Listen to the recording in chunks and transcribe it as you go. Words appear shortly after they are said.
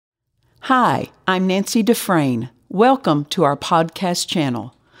Hi, I'm Nancy Dufresne. Welcome to our podcast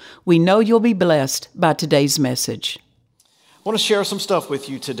channel. We know you'll be blessed by today's message. I want to share some stuff with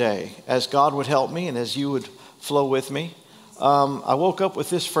you today, as God would help me and as you would flow with me. I woke up with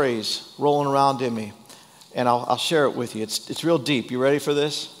this phrase rolling around in me, and I'll share it with you. It's real deep. You ready for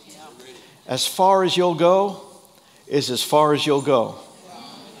this? Yeah. As far as you'll go is as far as you'll go.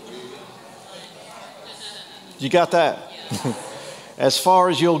 You got that? Yeah. As far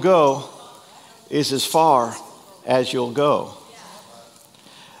as you'll go is as far as you'll go.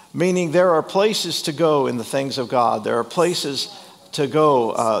 Meaning there are places to go in the things of God. There are places to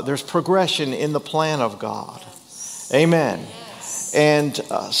go. There's progression in the plan of God. Amen. And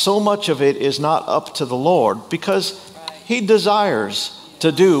so much of it is not up to the Lord because He desires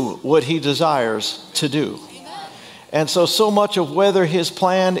to do what He desires to do. And so much of whether His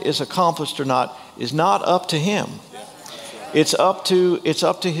plan is accomplished or not is not up to Him. It's up to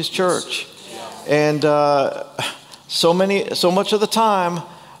His church. And so much of the time,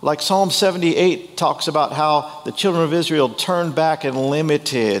 like Psalm 78 talks about how the children of Israel turned back and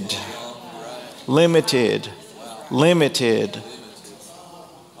limited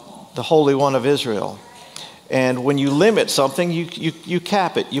the Holy One of Israel. And when you limit something, you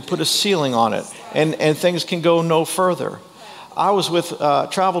cap it, you put a ceiling on it, and things can go no further. I was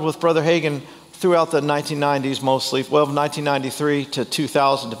traveled with Brother Hagin throughout the 1990s mostly, 1993 to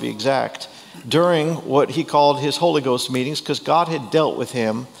 2000 to be exact, during what he called his Holy Ghost meetings, because God had dealt with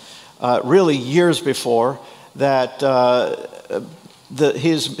him really years before that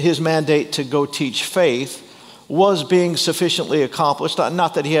his mandate to go teach faith was being sufficiently accomplished.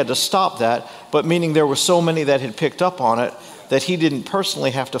 Not that he had to stop that, but meaning there were so many that had picked up on it that he didn't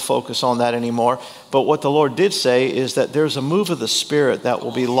personally have to focus on that anymore. But what the Lord did say is that there's a move of the Spirit that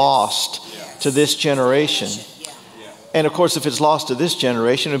will be lost to this generation. And of course, if it's lost to this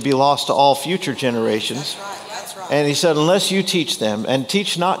generation, it would be lost to all future generations. That's right. And he said, unless you teach them, and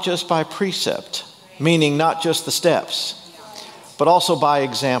teach not just by precept, meaning not just the steps, but also by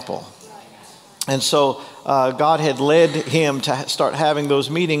example. And so God had led him to start having those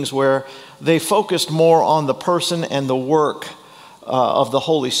meetings where they focused more on the person and the work of the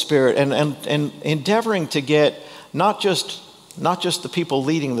Holy Spirit, and endeavoring to get not just the people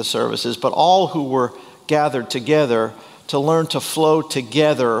leading the services, but all who were gathered together to learn to flow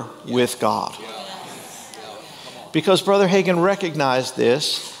together with God. Because Brother Hagin recognized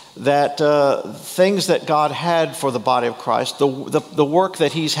this, that things that God had for the body of Christ, the work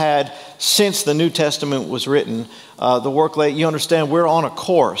that He's had since the New Testament was written, the work that you understand, we're on a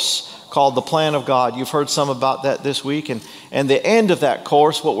course called the Plan of God. You've heard some about that this week, and the end of that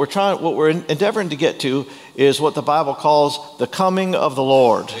course, what we're endeavoring to get to is what the Bible calls the coming of the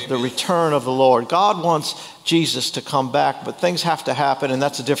Lord, the return of the Lord. God wants Jesus to come back, but things have to happen, and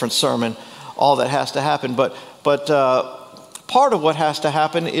that's a different sermon, all that has to happen. But part of what has to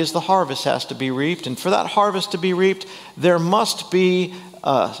happen is the harvest has to be reaped, and for that harvest to be reaped, there must be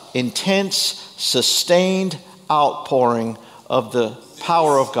intense, sustained outpouring of the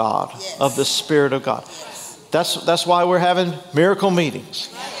power of God, of the Spirit of God. That's why we're having miracle meetings.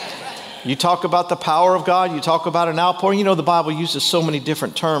 You talk about the power of God, you talk about an outpouring. You know, the Bible uses so many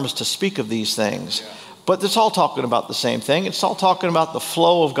different terms to speak of these things. But it's all talking about the same thing. It's all talking about the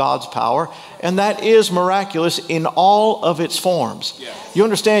flow of God's power. And that is miraculous in all of its forms. Yeah. You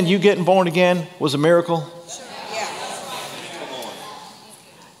understand you getting born again was a miracle?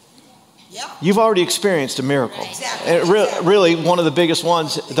 Yeah. You've already experienced a miracle. Exactly. And really one of the biggest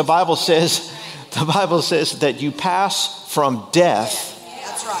ones, the Bible says that you pass from death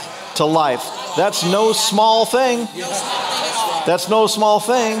to life. That's no small thing. That's no small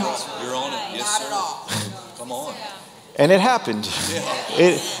thing. You're on it. Yes, sir. Come on. And it happened.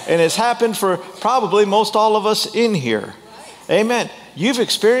 And it's happened for probably most all of us in here. Amen. You've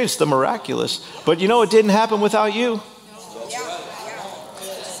experienced the miraculous, but you know it didn't happen without you.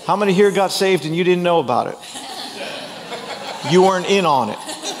 How many here got saved and you didn't know about it? You weren't in on it.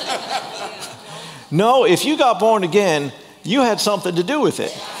 No, if you got born again, you had something to do with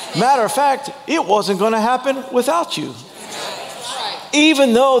it. Matter of fact, it wasn't going to happen without you.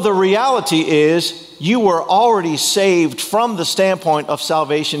 Even though the reality is you were already saved from the standpoint of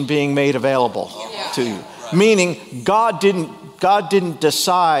salvation being made available to you. Meaning God didn't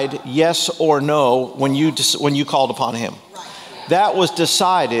decide yes or no when you called upon Him. That was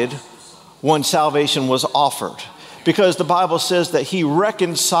decided when salvation was offered. Because the Bible says that He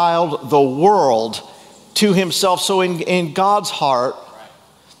reconciled the world to Himself. So in God's heart,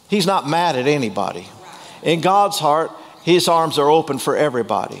 He's not mad at anybody. In God's heart, His arms are open for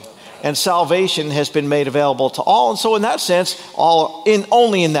everybody. And salvation has been made available to all. And so in that sense,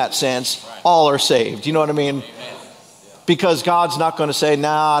 only in that sense, all are saved. You know what I mean? Because God's not going to say,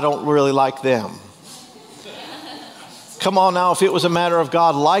 nah, I don't really like them. Come on now, if it was a matter of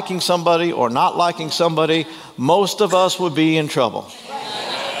God liking somebody or not liking somebody, most of us would be in trouble.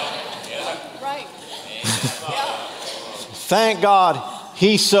 Right. Thank God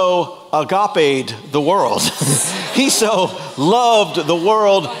he so agaped the world. He so loved the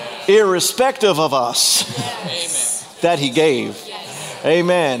world irrespective of us that he gave.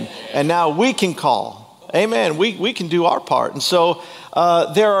 Amen. And now we can call. Amen. We can do our part. And so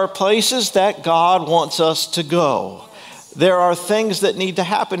there are places that God wants us to go. There are things that need to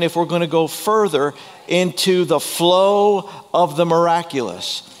happen if we're going to go further into the flow of the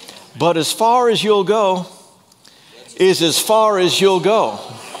miraculous. But as far as you'll go is as far as you'll go.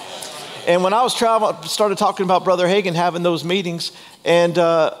 And when I was traveling, started talking about Brother Hagin having those meetings, and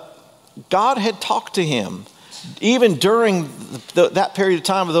God had talked to him even during that period of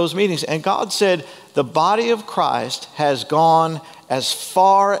time of those meetings. And God said, the body of Christ has gone as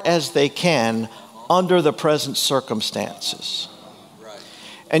far as they can under the present circumstances. Right.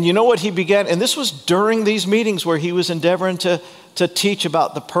 And you know what he began? And this was during these meetings where he was endeavoring to teach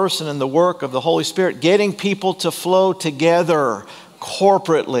about the person and the work of the Holy Spirit, getting people to flow together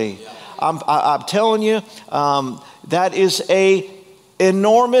corporately. I'm telling you, that is a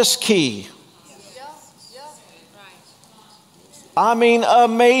enormous key. I mean, a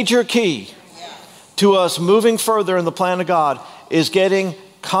major key to us moving further in the plan of God is getting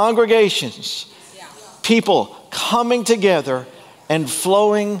congregations, people coming together and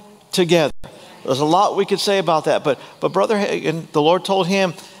flowing together. There's a lot we could say about that, but Brother Hagin, the Lord told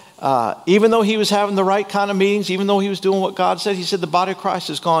him, even though he was having the right kind of meetings, even though he was doing what God said, he said the body of Christ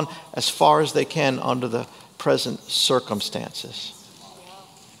has gone as far as they can under the present circumstances.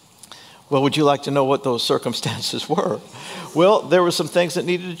 Well, would you like to know what those circumstances were? Well, there were some things that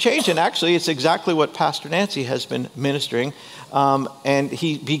needed to change, and actually it's exactly what Pastor Nancy has been ministering. And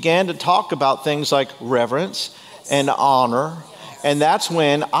he began to talk about things like reverence and honor. And that's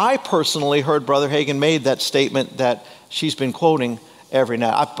when I personally heard Brother Hagin made that statement that she's been quoting every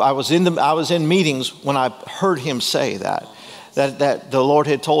night. I was in meetings when I heard him say that the Lord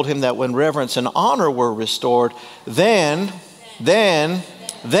had told him that when reverence and honor were restored, then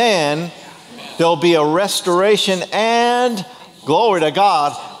there'll be a restoration and, glory to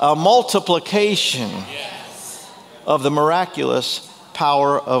God, a multiplication of the miraculous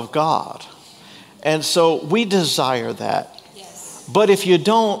power of God. And so we desire that. Yes. But if you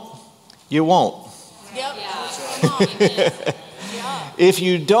don't, you won't. Yep. Yeah. If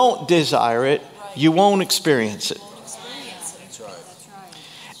you don't desire it, you won't experience it. That's right.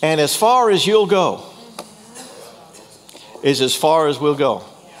 And as far as you'll go is as far as we'll go.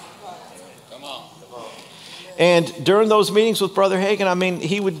 And during those meetings with Brother Hagin, I mean,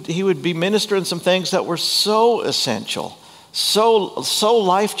 he would be ministering some things that were so essential, so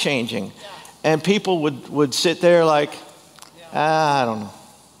life-changing. And people would sit there like, I don't know.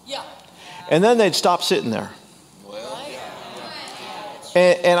 And then they'd stop sitting there.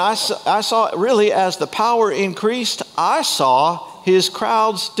 And I saw, really, as the power increased, I saw his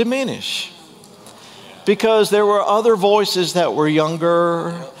crowds diminish. Because there were other voices that were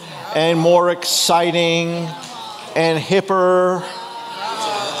younger and more exciting and hipper.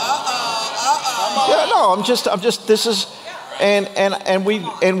 Yeah, no, I'm just. This is, and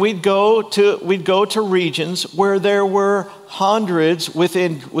we'd go to regions where there were hundreds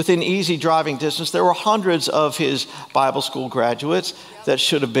within easy driving distance. There were hundreds of his Bible school graduates that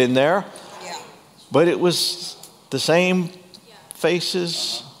should have been there, but it was the same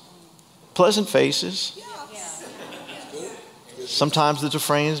faces, pleasant faces. Sometimes the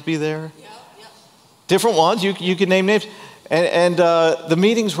Dufresnes be there. Different ones, you can name names. And the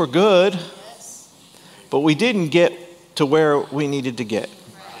meetings were good, but we didn't get to where we needed to get.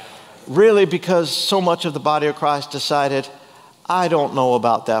 Really, because so much of the body of Christ decided, I don't know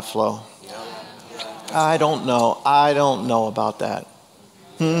about that flow. I don't know about that.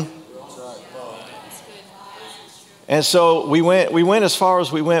 And so we went as far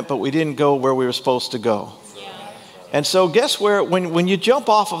as we went, but we didn't go where we were supposed to go. And so guess where, when you jump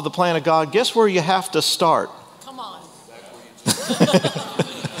off of the plan of God, guess where you have to start? Come on.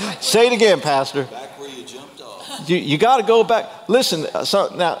 Say it again, Pastor. Back where you jumped off. You got to go back. Listen,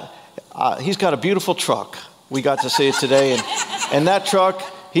 so now he's got a beautiful truck. We got to see it today. And that truck,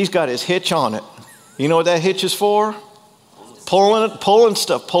 he's got his hitch on it. You know what that hitch is for? Pulling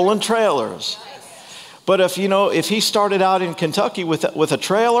stuff, pulling trailers. But if he started out in Kentucky with a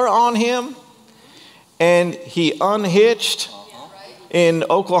trailer on him, and he unhitched in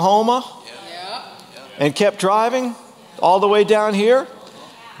Oklahoma and kept driving all the way down here,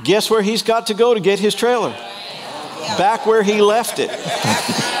 guess where he's got to go to get his trailer? Back where he left it.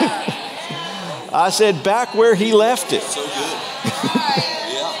 I said back where he left it. So good.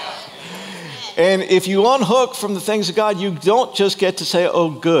 And if you unhook from the things of God, you don't just get to say,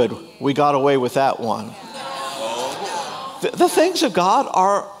 oh, good, we got away with that one. The things of God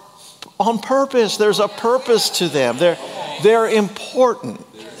are on purpose. There's a purpose to them. They're important.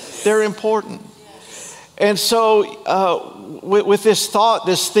 They're important. And so with this thought,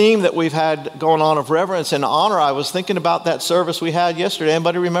 this theme that we've had going on of reverence and honor, I was thinking about that service we had yesterday.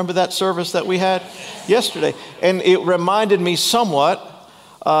 Anybody remember that service that we had yesterday? And it reminded me somewhat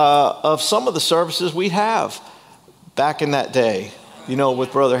of some of the services we have back in that day, you know,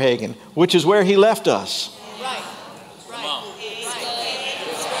 with Brother Hagin, which is where he left us.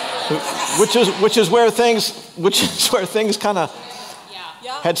 Which is where things kind of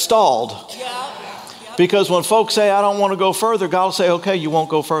had stalled. Because when folks say, I don't want to go further, God will say, okay, you won't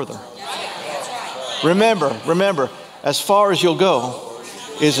go further. Remember, as far as you'll go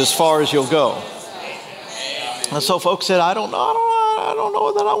is as far as you'll go. And so folks said, I don't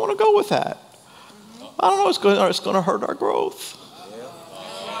know that I want to go with that. I don't know, it's going to hurt our growth.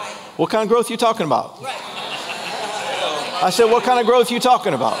 What kind of growth are you talking about? I said, what kind of growth are you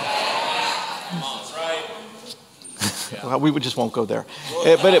talking about? Well, we just won't go there.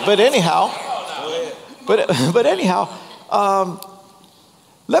 But anyhow,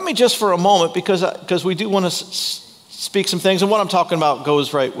 let me just for a moment, because we do want to speak some things, and what I'm talking about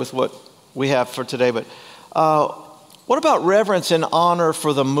goes right with what we have for today. But what about reverence and honor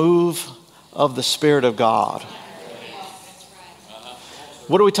for the move of the Spirit of God?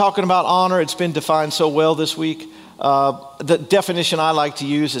 What are we talking about honor? It's been defined so well this week. The definition I like to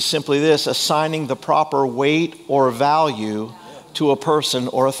use is simply this: assigning the proper weight or value to a person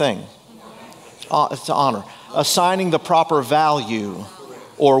or a thing. It's honor. Assigning the proper value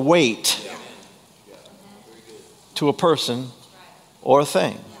or weight to a person or a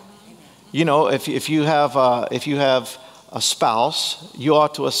thing. You know, if you have a spouse, you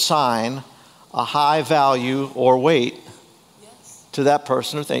ought to assign a high value or weight to that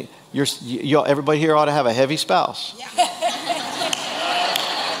person or thing. Everybody here ought to have a heavy spouse.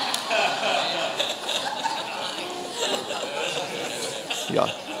 Yeah.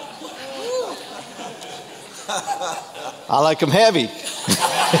 I like them heavy.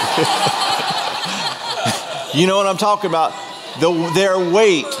 You know what I'm talking about? Their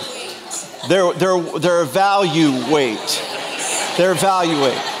weight, their value weight, their value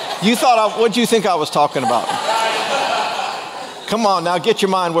weight. What do you think I was talking about? Come on now, get your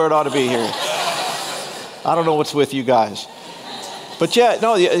mind where it ought to be here. I don't know what's with you guys. But yeah,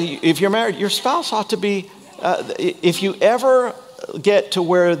 no, if you're married, your spouse ought to be, if you ever get to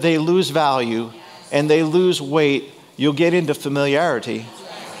where they lose value and they lose weight, you'll get into familiarity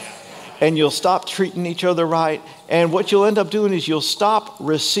and you'll stop treating each other right. And what you'll end up doing is you'll stop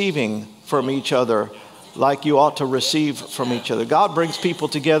receiving from each other like you ought to receive from each other. God brings people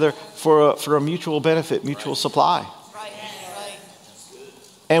together for a mutual benefit, mutual supply.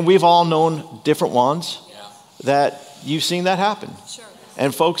 And we've all known different ones that you've seen that happen. Sure.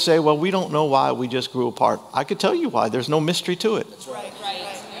 And folks say, well, we don't know why we just grew apart. I could tell you why. There's no mystery to it. That's right.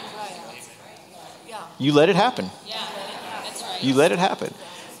 You let it happen. You let it happen.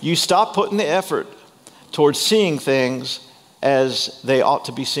 You stop putting the effort towards seeing things as they ought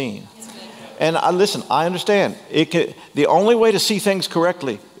to be seen. And listen, I understand. The only way to see things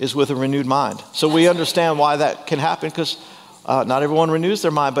correctly is with a renewed mind. So we understand why that can happen, because not everyone renews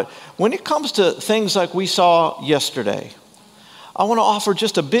their mind. But when it comes to things like we saw yesterday, I want to offer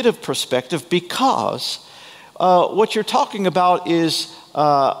just a bit of perspective, because what you're talking about is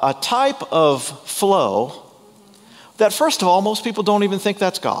a type of flow that, first of all, most people don't even think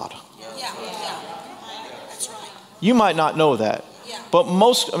that's God. You might not know that. But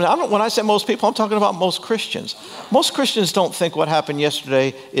when I say most people, I'm talking about most Christians. Most Christians don't think what happened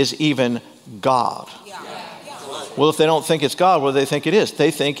yesterday is even God. Well, if they don't think it's God, what do they think it is?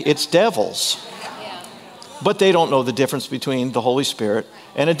 They think it's devils. But they don't know the difference between the Holy Spirit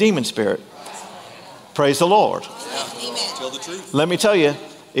and a demon spirit. Praise the Lord. Tell the truth. Let me tell you,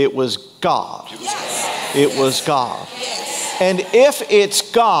 it was God. It was God. And if it's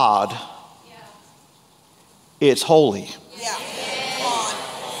God, it's holy.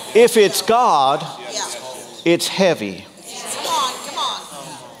 If it's God, it's heavy.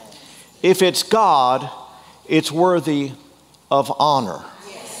 If it's God, it's worthy of honor.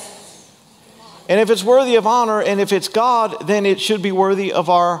 And if it's worthy of honor, and if it's God, then it should be worthy of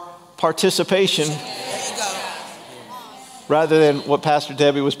our participation. rather than what Pastor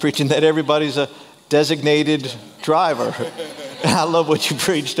Debbie was preaching, that everybody's a designated driver. And I love what you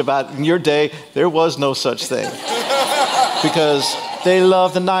preached about. In your day, there was no such thing. Because they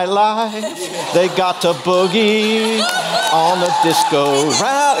love the nightlife. They got to boogie on the disco.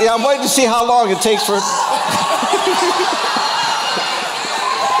 Right? Yeah, I'm waiting to see how long it takes for...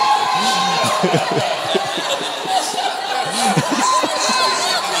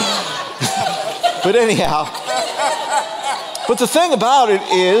 But anyhow, but the thing about it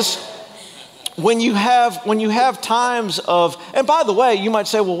is, when you have times of, and by the way, you might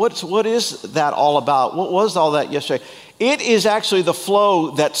say, well, what is that all about? What was all that yesterday? It is actually the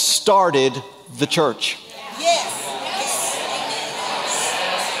flow that started the church. Yes.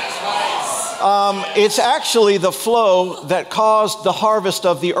 It's actually the flow that caused the harvest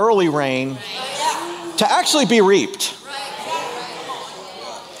of the early rain to actually be reaped.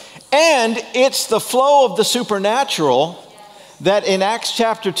 And it's the flow of the supernatural that in Acts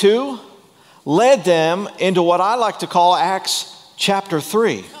chapter 2 led them into what I like to call Acts chapter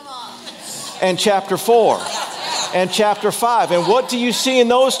 3 and chapter 4 and chapter 5. And what do you see in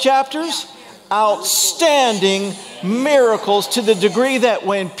those chapters? Outstanding miracles, to the degree that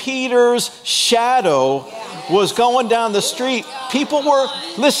when Peter's shadow was going down the street, people were,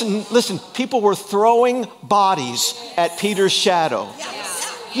 people were throwing bodies at Peter's shadow.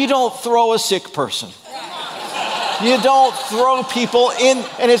 You don't throw a sick person. You don't throw people in,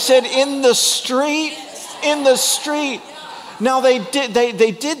 and it said in the street. Now they did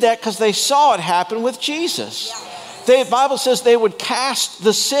that because they saw it happen with Jesus. The Bible says they would cast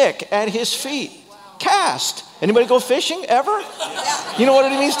the sick at his feet. Cast. Anybody go fishing ever? You know what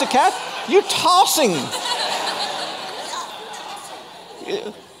it means to cast? You're tossing.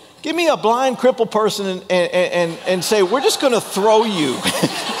 Give me a blind, crippled person and say, we're just going to throw you.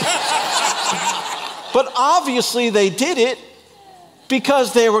 But obviously they did it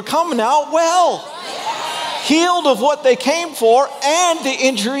because they were coming out well, healed of what they came for and the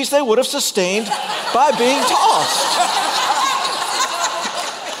injuries they would have sustained by being tossed.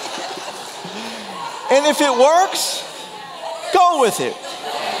 And if it works, go with it.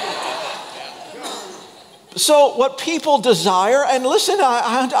 So what people desire, and listen,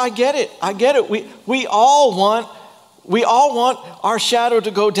 I get it. We all want our shadow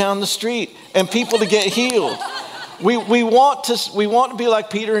to go down the street and people to get healed. We want to be like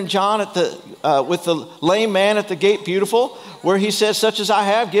Peter and John with the lame man at the gate beautiful, where he says, such as I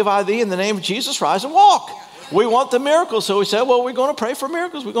have, give I thee, in the name of Jesus, rise and walk. We want the miracles. So we said, well, we're going to pray for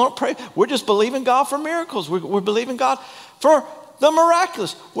miracles. We're going to pray. We're just believing God for miracles. We're believing God for the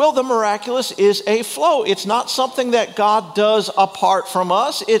miraculous. Well, the miraculous is a flow. It's not something that God does apart from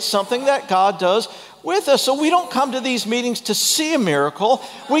us. It's something that God does with us. So we don't come to these meetings to see a miracle.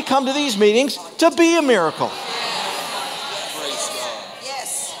 We come to these meetings to be a miracle.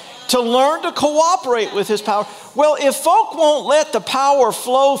 Yes. To learn to cooperate with his power. Well, if folk won't let the power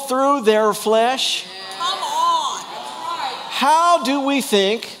flow through their flesh, Come on. how do we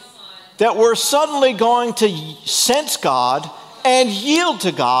think that we're suddenly going to sense God and yield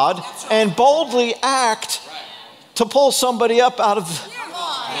to God and boldly act to pull somebody up out of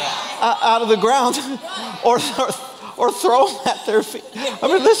the ground or throw them at their feet? I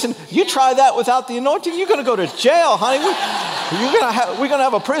mean, listen, you try that without the anointing, you're going to go to jail, honey. We're going to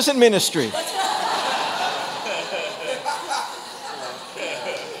have a prison ministry.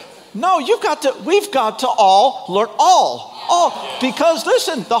 No, we've got to all learn all, because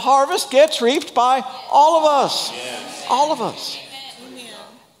listen, the harvest gets reaped by all of us. All of us.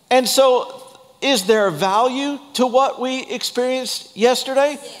 And so, is there value to what we experienced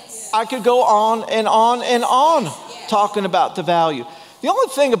yesterday? I could go on and on and on talking about the value. The only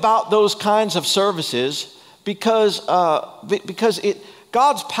thing about those kinds of services, because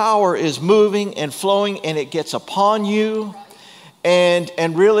God's power is moving and flowing, and it gets upon you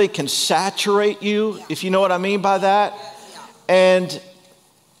and really can saturate you, if you know what I mean by that. And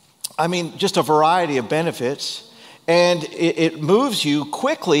I mean, just a variety of benefits. And it moves you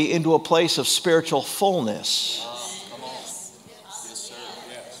quickly into a place of spiritual fullness.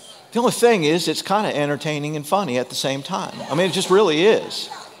 The only thing is, it's kind of entertaining and funny at the same time. I mean, it just really is.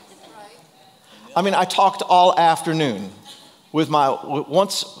 I mean, I talked all afternoon with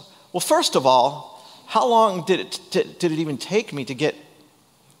first of all, how long did it even take me to get,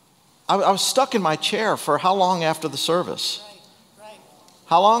 I was stuck in my chair for how long after the service?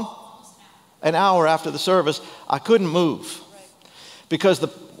 How long? An hour after the service. I couldn't move because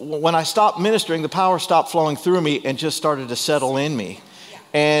when I stopped ministering, the power stopped flowing through me and just started to settle in me.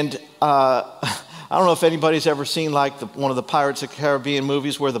 And I don't know if anybody's ever seen like one of the Pirates of the Caribbean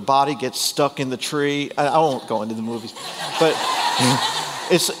movies where the body gets stuck in the tree. I won't go into the movies, but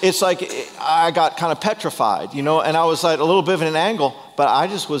it's like I got kind of petrified, and I was like a little bit of an angle, but I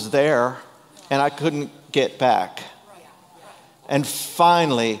just was there and I couldn't get back. And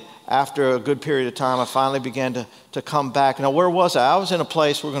finally, after a good period of time, I finally began to come back. Now, where was I? I was in a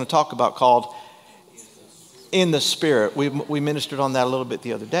place we're going to talk about called In the Spirit. We ministered on that a little bit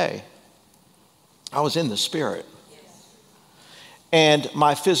the other day. I was in the Spirit. And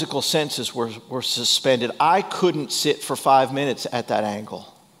my physical senses were suspended. I couldn't sit for 5 minutes at that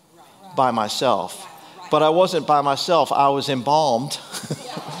angle by myself. But I wasn't by myself. I was embalmed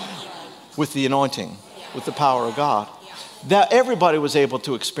with the anointing, with the power of God. That everybody was able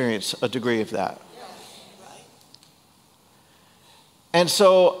to experience a degree of that. And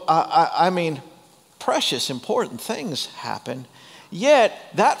so, I mean, precious, important things happen. Yet,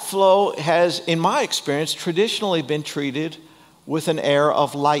 that flow has, in my experience, traditionally been treated with an air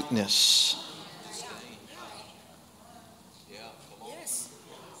of lightness.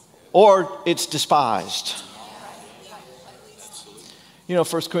 Or it's despised. 1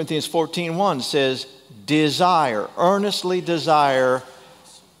 Corinthians 14:1 says, desire, earnestly desire.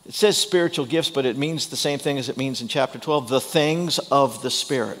 It says spiritual gifts, but it means the same thing as it means in chapter 12, the things of the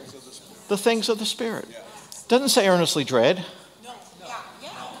Spirit. The things of the Spirit. It doesn't say earnestly dread.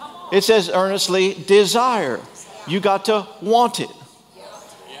 It says earnestly desire. You got to want it.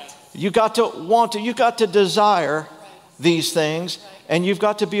 You got to want it. You got to desire these things, and you've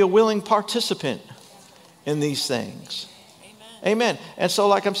got to be a willing participant in these things. Amen. And so,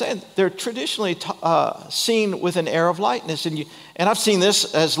 like I'm saying, they're traditionally seen with an air of lightness. And I've seen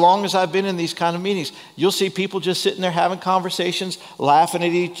this as long as I've been in these kind of meetings. You'll see people just sitting there having conversations, laughing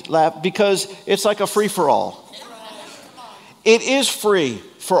at because it's like a free-for-all. It is free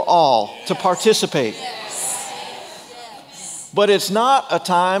for all to participate. But it's not a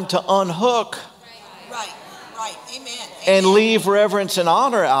time to unhook and leave reverence and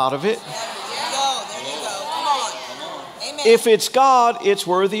honor out of it. If it's God, it's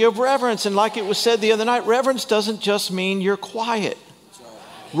worthy of reverence. And like it was said the other night, reverence doesn't just mean you're quiet.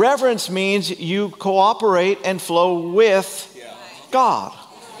 Reverence means you cooperate and flow with God.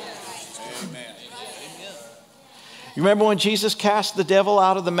 You remember when Jesus cast the devil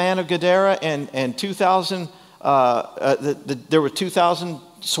out of the man of Gadara and 2,000, there were 2,000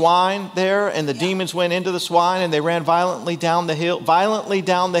 swine there, and the demons went into the swine and they ran violently down the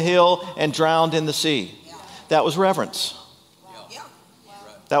hill and drowned in the sea. That was reverence.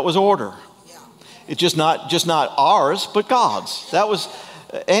 That was order. It's just not ours, but God's. That was,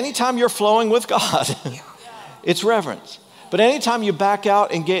 anytime you're flowing with God, it's reverence. But anytime you back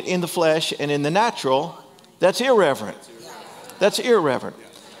out and get in the flesh and in the natural, that's irreverent. That's irreverent.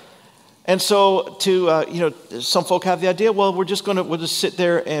 And so some folk have the idea, well, we'll just sit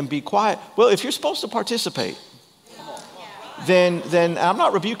there and be quiet. Well, if you're supposed to participate, then I'm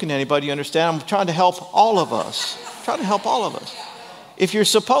not rebuking anybody, you understand? I'm trying to help all of us. If you're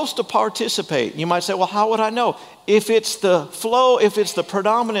supposed to participate, you might say, well, how would I know? If it's the flow, if it's the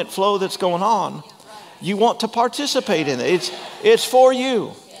predominant flow that's going on, you want to participate in it. It's for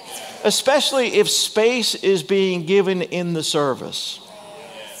you, especially if space is being given in the service.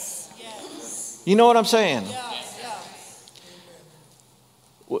 You know what I'm saying?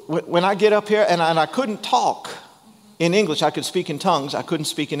 When I get up here and I couldn't talk in English, I could speak in tongues, I couldn't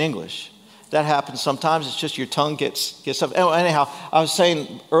speak in English. That happens sometimes. It's just your tongue gets up. Anyhow, I was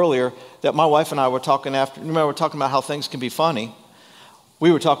saying earlier that my wife and I were talking about how things can be funny.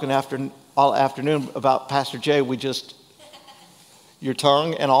 We were talking all afternoon about Pastor Jay. Your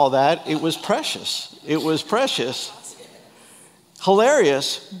tongue and all that. It was precious.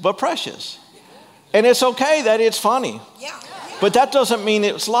 Hilarious, but precious. And it's okay that it's funny. But that doesn't mean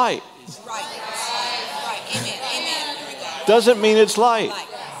it's light. Doesn't mean it's light.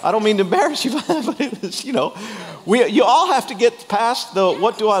 I don't mean to embarrass you, but it was, you all have to get past the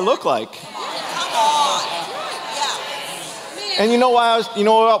what do I look like? And you know why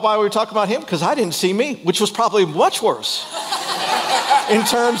we were talking about him? Because I didn't see me, which was probably much worse in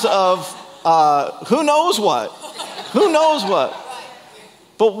terms of who knows what.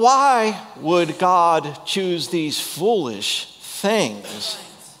 But why would God choose these foolish things?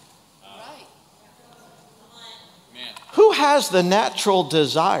 Who has the natural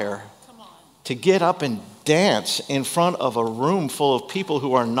desire to get up and dance in front of a room full of people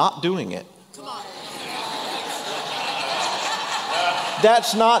who are not doing it?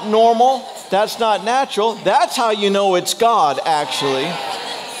 That's not normal. That's not natural. That's how you know it's God, actually.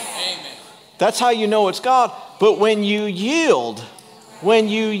 That's how you know it's God. But when you yield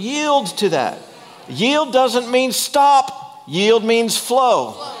to that, Yield doesn't mean stop. Yield means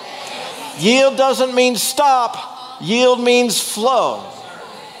flow. Yield doesn't mean stop. Yield means flow.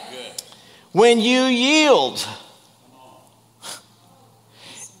 When you yield,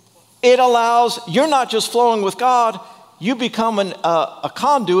 it allows, you're not just flowing with God, you become a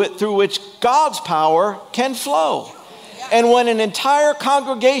conduit through which God's power can flow. And when an entire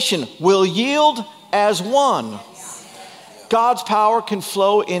congregation will yield as one, God's power can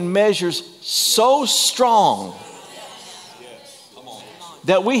flow in measures so strong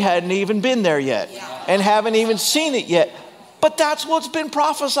that we hadn't even been there yet and haven't even seen it yet. But that's what's been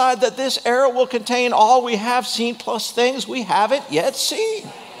prophesied, that this era will contain all we have seen plus things we haven't yet seen.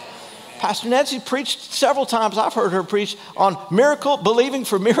 Pastor Nancy preached several times. I've heard her preach on believing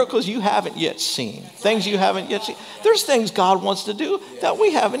for miracles you haven't yet seen. Things you haven't yet seen. There's things God wants to do that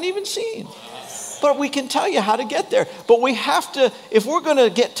we haven't even seen. But we can tell you how to get there. But we have to, if we're going to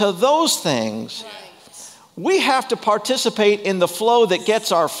get to those things, we have to participate in the flow that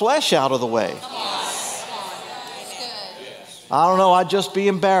gets our flesh out of the way. I don't know, I'd just be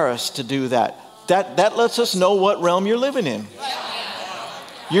embarrassed to do that. That lets us know what realm you're living in.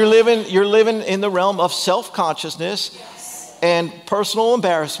 You're living in the realm of self-consciousness and personal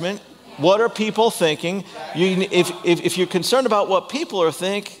embarrassment. What are people thinking? If you're concerned about what people are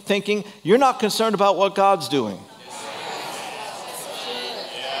thinking, you're not concerned about what God's doing.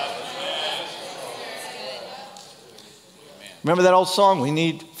 Remember that old song? We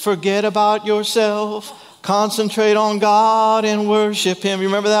need forget about yourself, concentrate on God and worship Him. You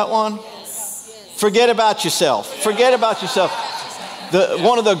remember that one? Forget about yourself. Forget about yourself.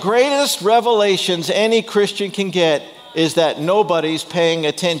 One of the greatest revelations any Christian can get is that nobody's paying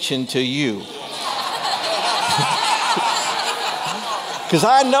attention to you. Because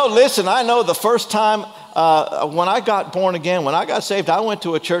I know the first time when I got born again, when I got saved, I went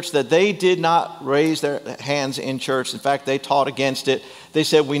to a church that they did not raise their hands in church. In fact, they taught against it. They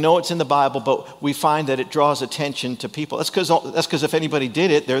said, we know it's in the Bible, but we find that it draws attention to people. That's because if anybody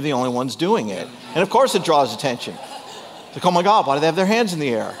did it, they're the only ones doing it. And of course it draws attention. It's like, oh my God, why do they have their hands in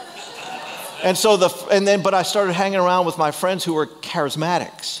the air? And so but I started hanging around with my friends who were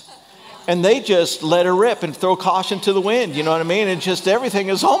charismatics. And they just let her rip and throw caution to the wind, you know what I mean? And just everything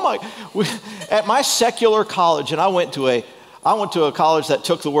is, at my secular college, and I went to a college that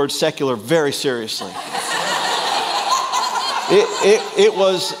took the word secular very seriously. It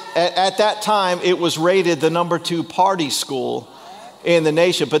was, at that time, it was rated the number 2 party school in the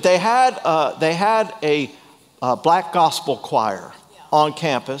nation. But they had a black gospel choir on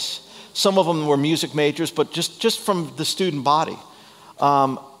campus. Some of them were music majors, but just from the student body.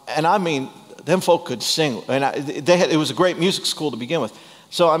 And I mean, them folk could sing. And it was a great music school to begin with.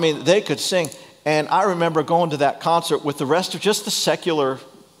 So, I mean, they could sing. And I remember going to that concert with the rest of just the secular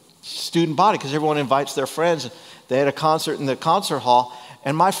student body, because everyone invites their friends. They had a concert in the concert hall.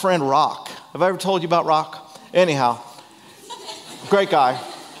 And my friend Rock, have I ever told you about Rock? Anyhow, great guy.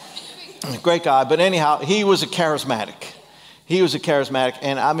 But anyhow, he was a charismatic.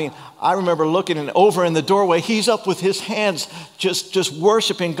 And I mean, I remember looking over in the doorway, he's up with his hands just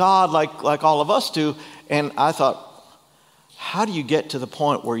worshiping God like all of us do. And I thought, how do you get to the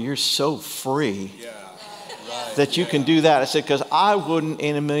point where you're so free that you can do that? I said, because I wouldn't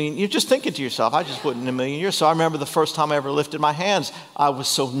in a million, you're just thinking to yourself, I just wouldn't in a million years. So I remember the first time I ever lifted my hands, I was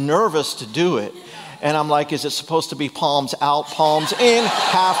so nervous to do it. And I'm like, is it supposed to be palms out, palms in,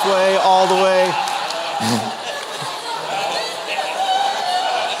 halfway, all the way?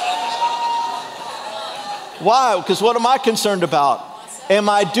 Why? Because what am I concerned about? Am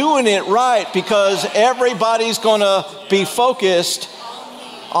I doing it right? Because everybody's going to be focused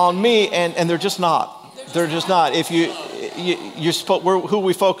on me, and they're just not. They're just not. If who are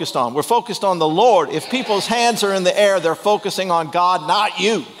we focused on? We're focused on the Lord. If people's hands are in the air, they're focusing on God, not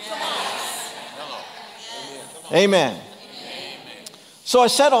you. Amen. So I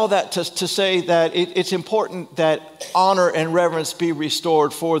said all that to say that it's important that honor and reverence be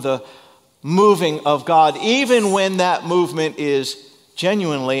restored for the moving of God, even when that movement is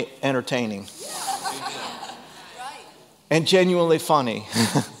genuinely entertaining and genuinely funny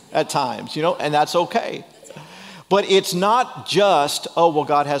at times, and that's okay. But it's not just,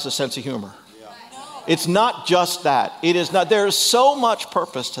 God has a sense of humor. It's not just that. It is not. There is so much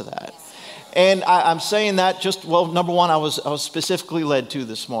purpose to that. And I'm saying that number one, I was specifically led to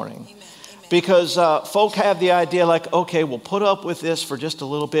this morning. Amen. Because folk have the idea like, okay, we'll put up with this for just a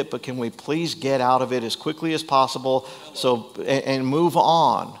little bit, but can we please get out of it as quickly as possible and move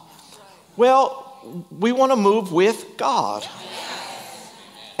on? Well, we want to move with God.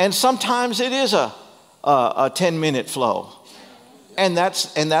 And sometimes it is a 10-minute flow. And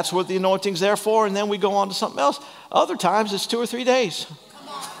that's what the anointing's there for, and then we go on to something else. Other times it's 2 or 3 days.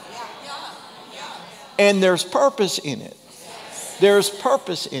 And there's purpose in it. There's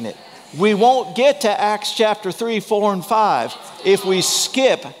purpose in it. We won't get to Acts chapter 3, 4, and 5 if we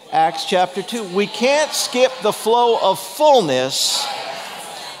skip Acts chapter 2. We can't skip the flow of fullness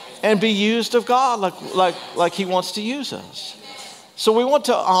and be used of God like He wants to use us. So we want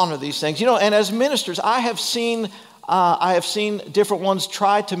to honor these things. You know, and as ministers, I have seen different ones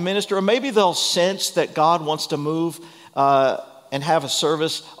try to minister, or maybe they'll sense that God wants to move and have a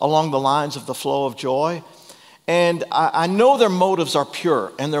service along the lines of the flow of joy. And I know their motives are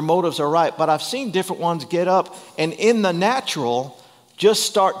pure and their motives are right, but I've seen different ones get up and in the natural just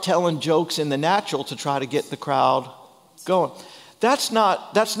start telling jokes in the natural to try to get the crowd going. That's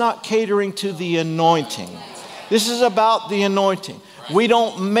not catering to the anointing. This is about the anointing. We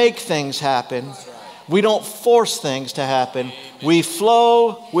don't make things happen. We don't force things to happen. We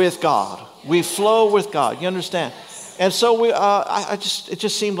flow with God. We flow with God. You understand? And so it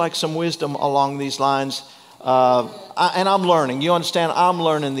just seemed like some wisdom along these lines. And I'm learning. You understand? I'm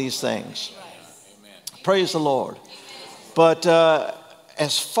learning these things. Praise the Lord. But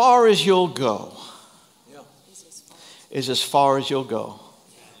as far as you'll go is as far as you'll go.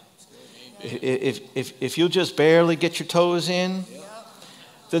 If you'll just barely get your toes in,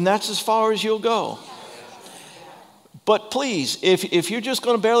 then that's as far as you'll go. But please, if you're just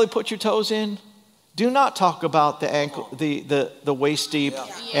going to barely put your toes in, do not talk about the ankle, the waist deep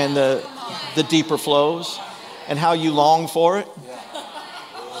and the deeper flows and how you long for it.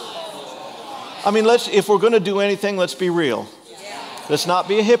 I mean, if we're going to do anything, let's be real. Let's not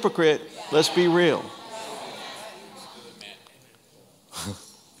be a hypocrite. Let's be real.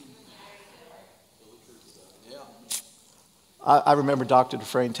 I remember Dr.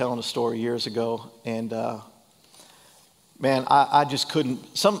 Dufresne telling a story years ago, and man, I just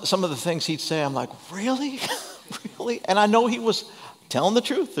couldn't. Some of the things he'd say, I'm like, really? Really? And I know he was telling the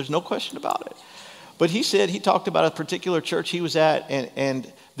truth. There's no question about it. But he talked about a particular church he was at,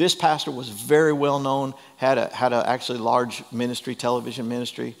 and this pastor was very well known, had a actually large ministry, television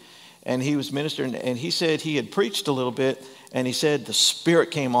ministry, and he was ministering, and he said he had preached a little bit, and he said the Spirit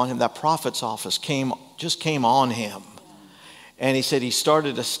came on him, that prophet's office came on him. And he said he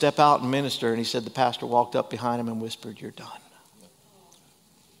started to step out and minister, and he said the pastor walked up behind him and whispered, "You're done."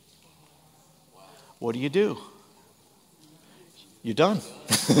 What do? You're done.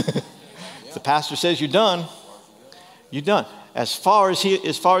 The pastor says you're done. You're done. As far as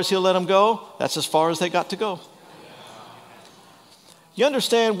he'll let them go, that's as far as they got to go. You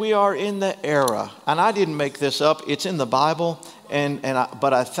understand, we are in the era, and I didn't make this up. It's in the Bible,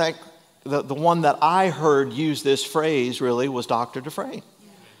 but I think the one that I heard use this phrase really was Dr. Dufresne.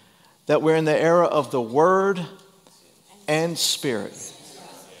 That we're in the era of the Word and Spirit.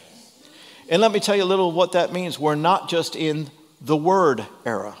 And let me tell you a little what that means. We're not just in the Word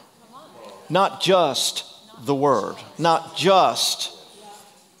era. Not just the Word. Not just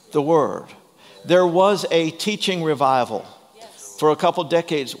the Word. There was a teaching revival for a couple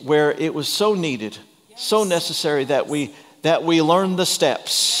decades where it was so needed, so necessary that we learn the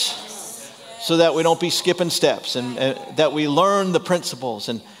steps so that we don't be skipping steps, and that we learn the principles,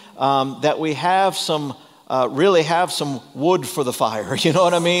 and that we have really have some wood for the fire. You know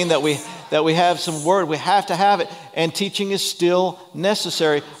what I mean? That we have some word. We have to have it. And teaching is still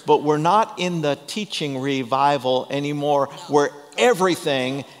necessary, but we're not in the teaching revival anymore where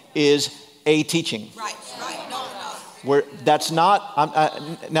everything is a teaching. Right. No. Where that's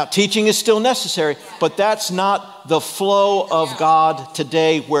not, now teaching is still necessary, but that's not the flow of God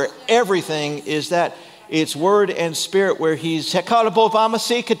today where everything is that. It's Word and Spirit where He's where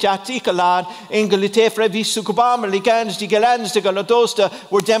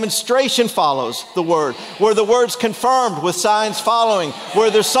demonstration follows the Word, where the Word's confirmed with signs following,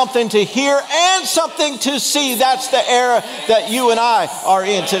 where there's something to hear and something to see. That's the era that you and I are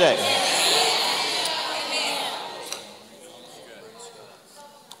in today.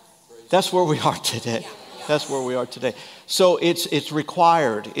 That's where we are today. That's where we are today. So it's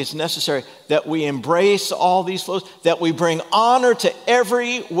required, it's necessary that we embrace all these flows, that we bring honor to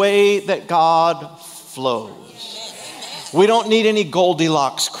every way that God flows. We don't need any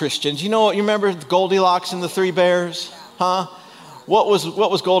Goldilocks Christians. You remember Goldilocks and the Three Bears? Huh? What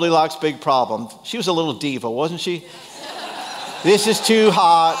was Goldilocks' big problem? She was a little diva, wasn't she? This is too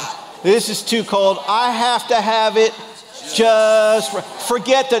hot. This is too cold. I have to have it. Just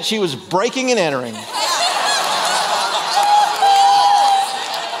forget that she was breaking and entering.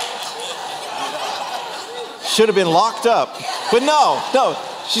 Should have been locked up. But no,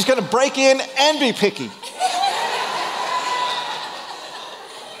 she's going to break in and be picky.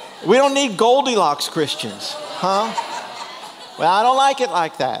 We don't need Goldilocks Christians, huh? Well, I don't like it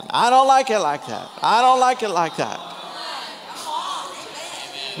like that. I don't like it like that. I don't like it like that.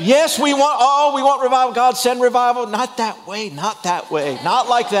 Yes, we want revival. God, send revival. Not that way, not that way. Not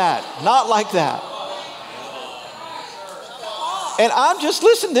like that, not like that. And I'm just,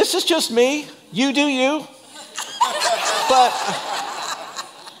 listen, this is just me. You do you. But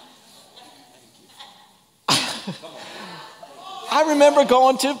I remember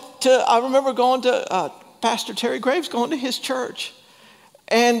going to Pastor Terry Graves, going to his church.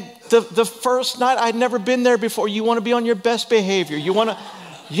 And the first night, I'd never been there before. You want to be on your best behavior. You want to,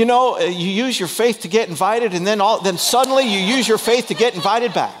 you use your faith to get invited, and then suddenly you use your faith to get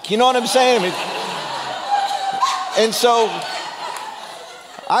invited back. You know what I'm saying? I mean, and so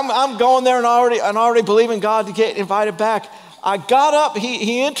I'm going there and already believing God to get invited back. I got up,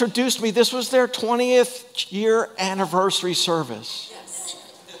 he introduced me. This was their 20th year anniversary service.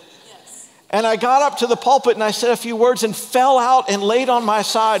 And I got up to the pulpit and I said a few words and fell out and laid on my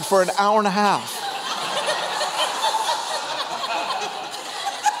side for an hour and a half.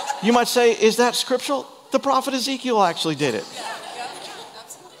 You might say, is that scriptural? The prophet Ezekiel actually did it.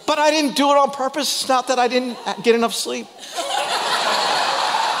 But I didn't do it on purpose. It's not that I didn't get enough sleep.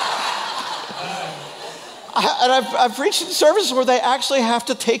 And I've preached in services where they actually have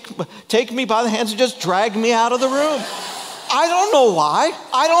to take me by the hands and just drag me out of the room. I don't know why.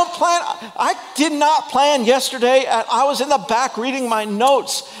 I did not plan yesterday. I was in the back reading my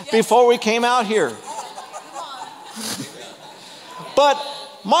notes before we came out here. But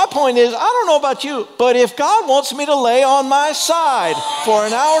my point is, I don't know about you, but if God wants me to lay on my side for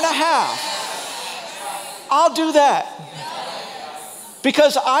an hour and a half, I'll do that.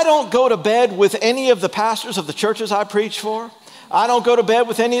 Because I don't go to bed with any of the pastors of the churches I preach for. I don't go to bed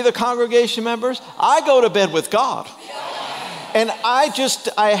with any of the congregation members. I go to bed with God. And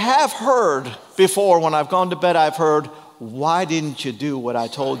I have heard before when I've gone to bed, I've heard, why didn't you do what I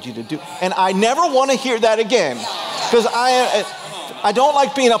told you to do? And I never want to hear that again. Because I don't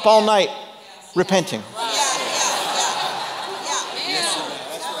like being up all night repenting.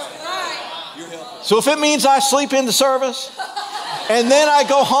 So if it means I sleep in the service, and then I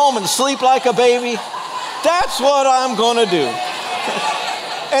go home and sleep like a baby, that's what I'm going to do.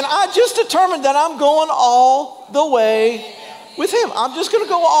 And I just determined that I'm going all the way with him. I'm just going to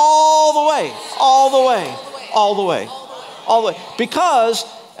go all the way, all the way, all the way, all the way. Because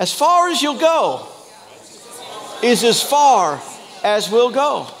as far as you'll go is as far as we'll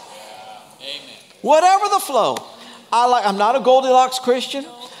go. Whatever the flow. I'm not a Goldilocks Christian.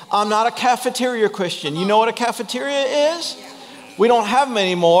 I'm not a cafeteria Christian. You know what a cafeteria is? We don't have them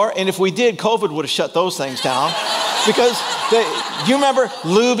anymore, and if we did, COVID would have shut those things down. Because you remember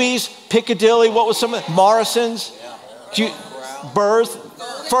Luby's, Piccadilly, what was some of it? Morrison's, Fur.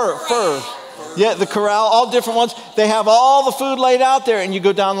 Yeah, the Corral, all different ones. They have all the food laid out there, and you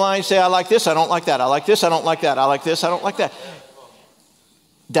go down the line and say, I like this, I don't like that. I like this, I don't like that. I like this, I don't like that.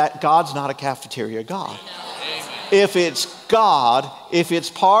 That God's not a cafeteria God. If it's God, if it's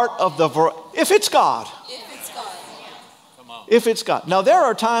part of if it's God. If it's God. Now, there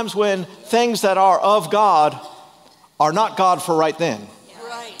are times when things that are of God are not God for right then.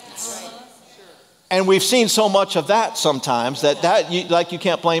 Right. And we've seen so much of that sometimes that you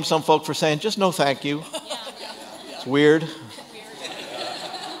can't blame some folk for saying, just no thank you. It's weird.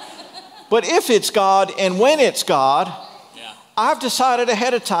 But if it's God and when it's God, I've decided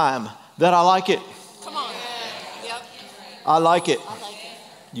ahead of time that I like it. Come on. Yep. I like it.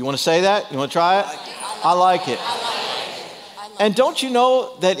 You want to say that? You want to try it? I like it. And don't you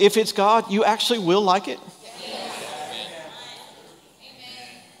know that if it's God, you actually will like it?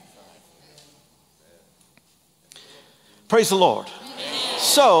 Praise the Lord.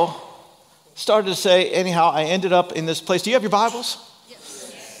 So, started to say, anyhow, I ended up in this place. Do you have your Bibles?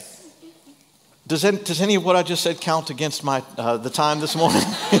 Yes. Does any of what I just said count against the time this morning?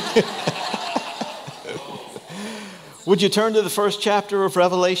 Would you turn to the first chapter of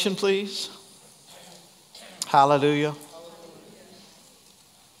Revelation, please? Hallelujah.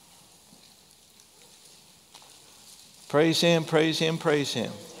 Praise him, praise him, praise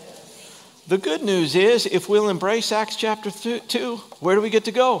him. The good news is, if we'll embrace Acts chapter 2, where do we get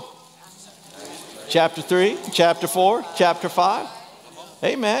to go? Chapter 3, chapter 4, chapter 5.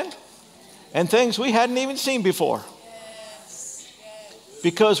 Amen. And things we hadn't even seen before.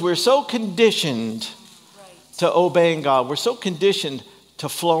 Because we're so conditioned to obeying God. We're so conditioned to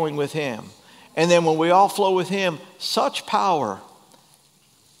flowing with him. And then when we all flow with him, such power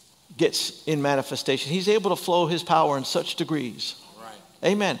gets in manifestation. He's able to flow his power in such degrees.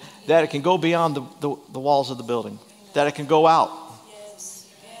 Right. Amen. That it can go beyond the walls of the building. That it can go out. Yes.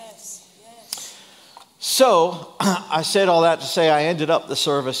 So I said all that to say I ended up the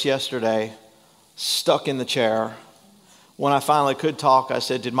service yesterday stuck in the chair. When I finally could talk, I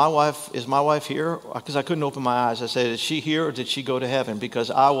said, is my wife here? Because I couldn't open my eyes. I said, is she here or did she go to heaven?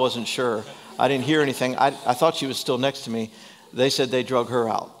 Because I wasn't sure. I didn't hear anything. I thought she was still next to me. They said they drug her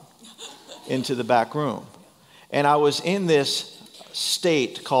out into the back room. And I was in this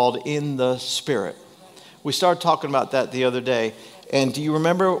state called in the Spirit. We started talking about that the other day. And do you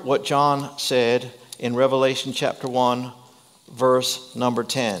remember what John said in Revelation chapter 1, verse number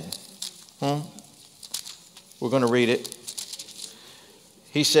 10? We're going to read it.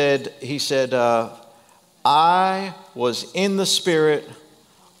 He said, I was in the Spirit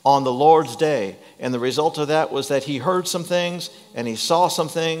on the Lord's day. And the result of that was that he heard some things and he saw some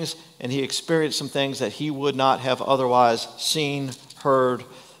things and he experienced some things that he would not have otherwise seen, heard,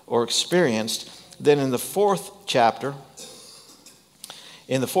 or experienced. Then in the fourth chapter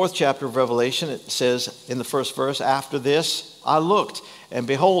of Revelation, it says in the first verse, after this I looked, and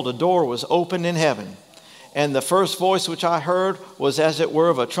behold, a door was opened in heaven. And the first voice which I heard was as it were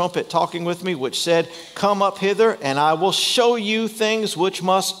of a trumpet talking with me, which said, come up hither, and I will show you things which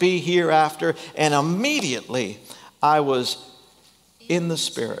must be hereafter. And immediately I was in the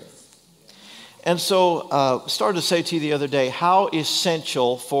Spirit. And so started to say to you the other day, how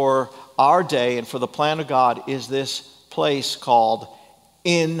essential for our day and for the plan of God is this place called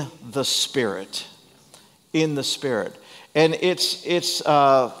in the Spirit. In the Spirit. And it's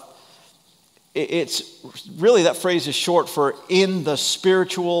really, that phrase is short for in the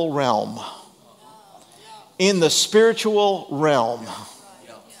spiritual realm. In the spiritual realm.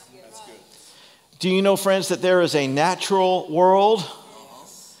 Do you know, friends, that there is a natural world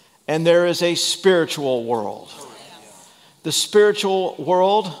and there is a spiritual world? The spiritual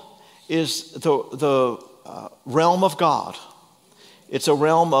world is the realm of God. It's a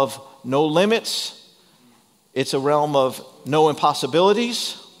realm of no limits. It's a realm of no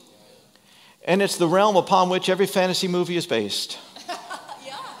impossibilities. And it's the realm upon which every fantasy movie is based.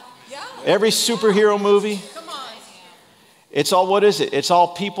 Every superhero movie. It's all, what is it? It's all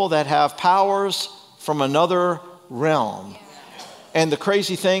people that have powers from another realm. And the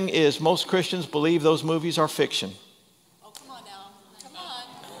crazy thing is most Christians believe those movies are fiction.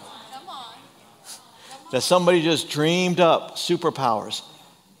 That somebody just dreamed up superpowers.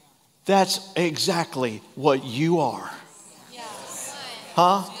 That's exactly what you are.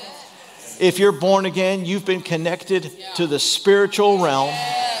 Huh? If you're born again, you've been connected to the spiritual realm.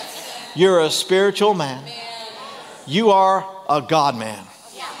 You're a spiritual man. You are a God man.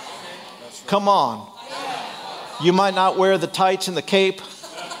 Come on. You might not wear the tights and the cape,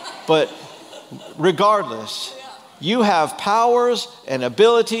 but regardless, you have powers and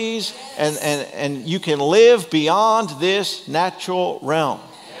abilities and you can live beyond this natural realm.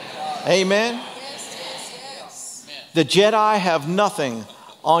 Amen. The Jedi have nothing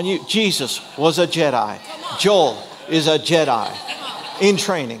on you. Jesus was a Jedi. Joel is a Jedi in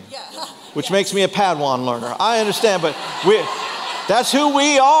training, which makes me a Padawan learner. I understand, but that's who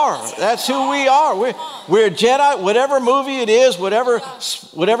we are. That's who we are. We're Jedi, whatever movie it is,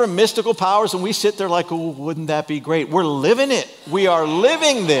 whatever mystical powers, and we sit there like, oh, wouldn't that be great? We're living it. We are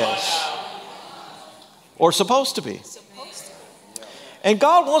living this. Or supposed to be. And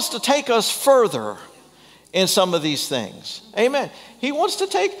God wants to take us further in some of these things. Amen. He wants to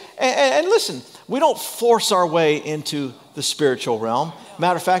take, and listen, we don't force our way into the spiritual realm.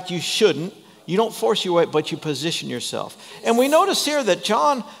 Matter of fact, you shouldn't. You don't force your way, but you position yourself. And we notice here that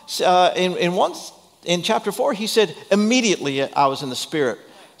John, in chapter 4, he said, immediately I was in the Spirit.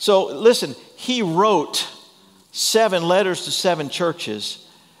 So listen, he wrote 7 letters to 7 churches.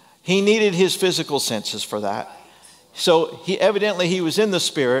 He needed his physical senses for that. So he was in the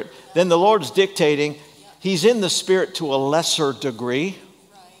Spirit. Then the Lord's dictating. He's in the Spirit to a lesser degree.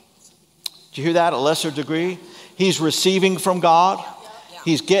 Did you hear that? A lesser degree. He's receiving from God.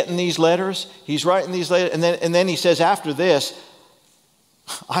 He's getting these letters. He's writing these letters. And then he says, after this,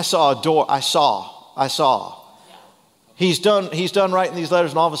 I saw a door. I saw. He's done writing these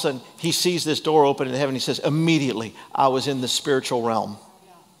letters, and all of a sudden, he sees this door open in heaven. He says, immediately, I was in the spiritual realm.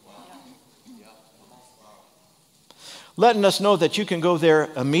 Letting us know that you can go there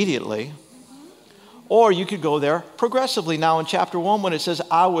immediately, or you could go there progressively. Now in chapter 1, when it says,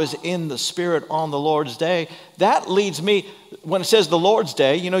 I was in the Spirit on the Lord's day, that leads me, when it says the Lord's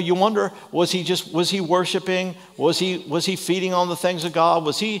day, you wonder, was he worshiping? Was he feeding on the things of God?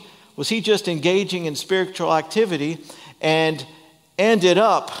 Was he just engaging in spiritual activity and ended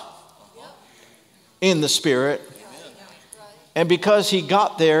up in the Spirit? And because he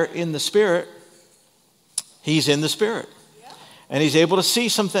got there in the Spirit, he's in the Spirit. And he's able to see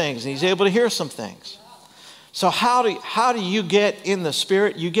some things, and he's able to hear some things. So how do you get in the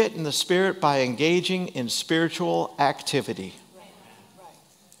Spirit? You get in the Spirit by engaging in spiritual activity.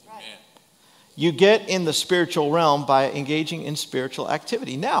 You get in the spiritual realm by engaging in spiritual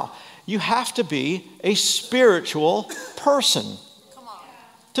activity. Now, you have to be a spiritual person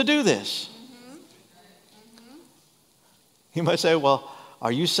to do this. You might say, well,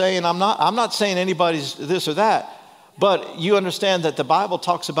 are you saying I'm not? I'm not saying anybody's this or that. But you understand that the Bible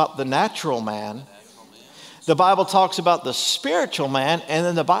talks about the natural man. The Bible talks about the spiritual man. And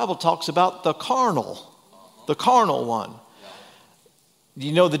then the Bible talks about the carnal one.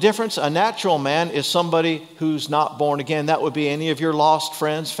 You know the difference? A natural man is somebody who's not born again. That would be any of your lost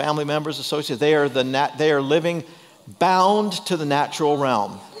friends, family members, associates. They are living bound to the natural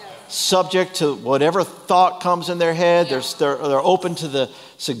realm, subject to whatever thought comes in their head. They're open to the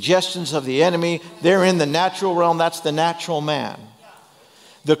suggestions of the enemy. They're in the natural realm. That's the natural man.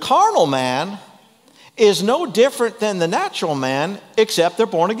 The carnal man is no different than the natural man, except they're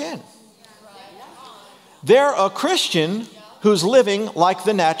born again. They're a Christian who's living like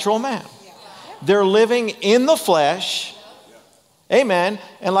the natural man. They're living in the flesh. Amen.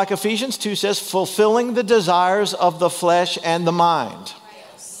 And like Ephesians 2 says, fulfilling the desires of the flesh and the mind.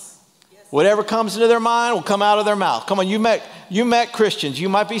 Whatever comes into their mind will come out of their mouth. Come on, you met Christians. You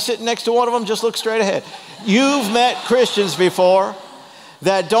might be sitting next to one of them. Just look straight ahead. You've met Christians before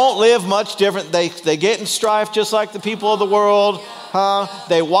that don't live much different. They get in strife just like the people of the world.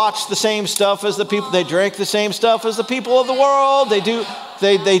 They watch the same stuff as the people. They drink the same stuff as the people of the world.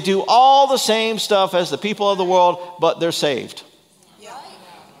 They do all the same stuff as the people of the world, but they're saved.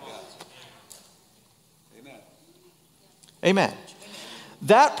 Amen.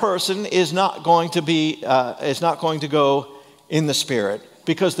 That person is not going to go in the Spirit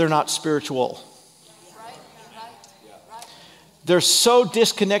because they're not spiritual. They're so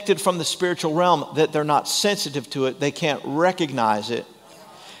disconnected from the spiritual realm that they're not sensitive to it. They can't recognize it.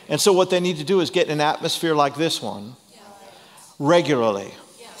 And so what they need to do is get in an atmosphere like this one regularly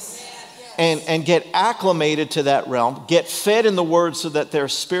and get acclimated to that realm, get fed in the Word so that their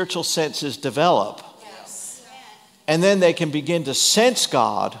spiritual senses develop. And then they can begin to sense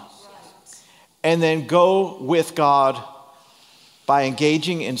God and then go with God by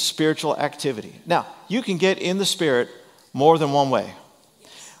engaging in spiritual activity. Now, you can get in the Spirit more than one way.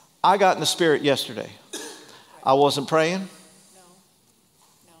 I got in the Spirit yesterday. I wasn't praying.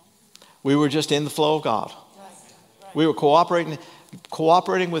 We were just in the flow of God. We were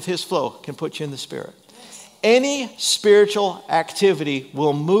cooperating with His flow can put you in the Spirit. Any spiritual activity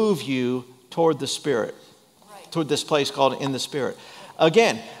will move you toward the Spirit, toward this place called in the Spirit.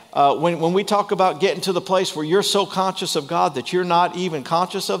 Again, when we talk about getting to the place where you're so conscious of God that you're not even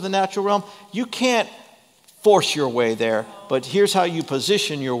conscious of the natural realm, you can't force your way there, but here's how you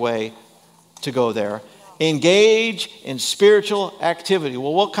position your way to go there. Engage in spiritual activity.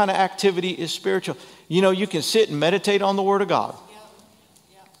 Well, what kind of activity is spiritual? You know, you can sit and meditate on the Word of God.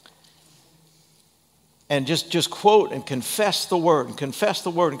 And just quote and confess the Word and confess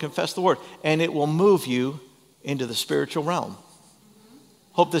the Word and confess the Word. And it will move you into the spiritual realm.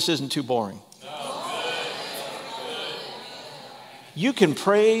 Hope this isn't too boring. You can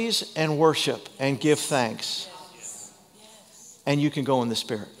praise and worship and give thanks. And you can go in the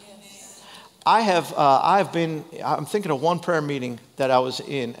Spirit. I'm thinking of one prayer meeting that I was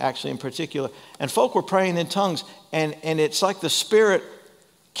in, actually in particular, and folk were praying in tongues, and it's like the Spirit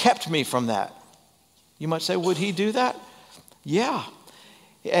kept me from that. You might say, would He do that? Yeah.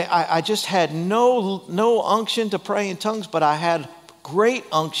 I just had no unction to pray in tongues, but I had great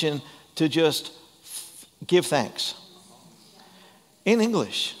unction to just give thanks in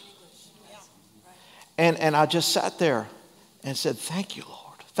English. And I just sat there and said, thank you, Lord.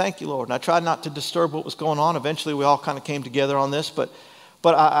 Thank you, Lord. And I tried not to disturb what was going on. Eventually, we all kind of came together on this, but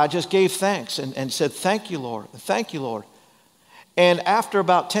I just gave thanks and said, thank you, Lord. Thank you, Lord. And after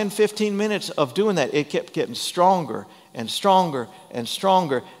about 10, 15 minutes of doing that, it kept getting stronger and stronger and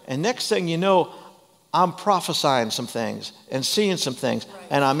stronger. And next thing you know, I'm prophesying some things and seeing some things,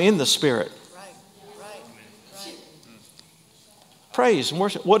 and I'm in the Spirit. Praise and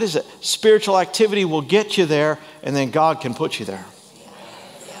worship. What is it? Spiritual activity will get you there, and then God can put you there.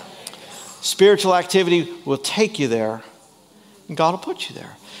 Spiritual activity will take you there, and God will put you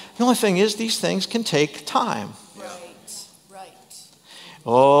there. The only thing is, these things can take time.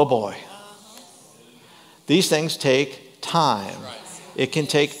 Oh boy. These things take time. It can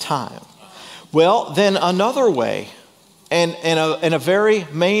take time. Well, then another way, and in a very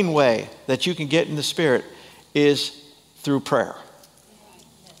main way that you can get in the Spirit is through prayer.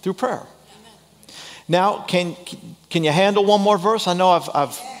 Through prayer. Now, can you handle one more verse? I know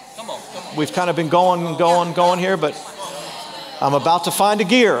I've Come on. we've kind of been going here, but I'm about to find a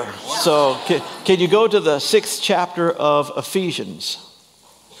gear. So can you go to the 6th chapter of Ephesians?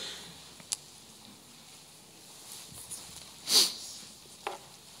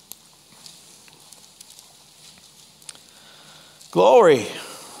 Glory.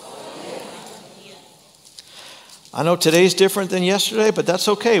 I know today's different than yesterday, but that's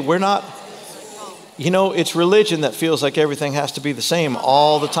okay. We're not, it's religion that feels like everything has to be the same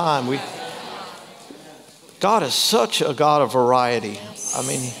all the time. God is such a God of variety. I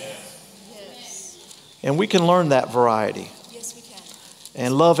mean, and we can learn that variety. Yes, we can.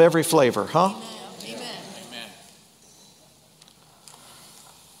 And love every flavor, huh? Amen.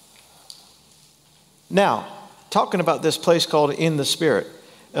 Now, talking about this place called In the Spirit,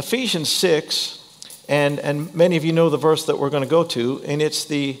 Ephesians 6, and many of you know the verse that we're going to go to, and it's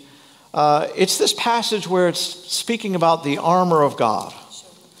this passage where it's speaking about the armor of God.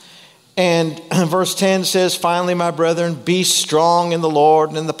 And verse 10 says, "Finally, my brethren, be strong in the Lord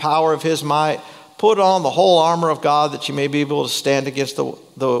and in the power of his might. Put on the whole armor of God that you may be able to stand against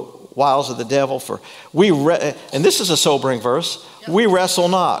the wiles of the devil. For and this is a sobering verse, we wrestle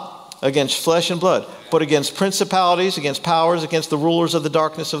not against flesh and blood, but against principalities, against powers, against the rulers of the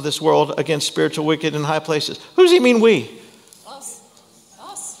darkness of this world, against spiritual wicked in high places." Who does he mean we? Us.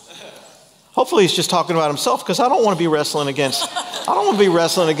 Hopefully he's just talking about himself, because I don't want to be wrestling against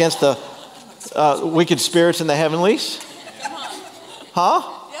the wicked spirits in the heavenlies. Huh?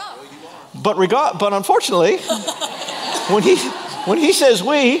 Yeah. But unfortunately, when he says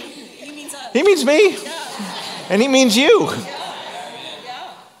we, he means me, and he means you.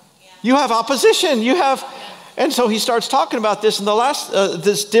 You have opposition. And so he starts talking about this in the last,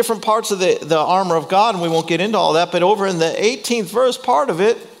 this different parts of the armor of God, and we won't get into all that. But over in the 18th verse part of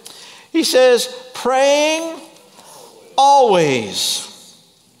it, he says, "Praying always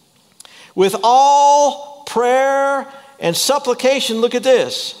with all prayer and supplication." Look at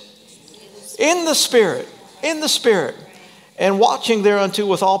this. In the Spirit, and watching thereunto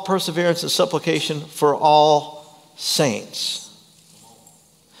with all perseverance and supplication for all saints.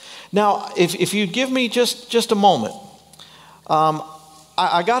 Now, if you'd give me just a moment,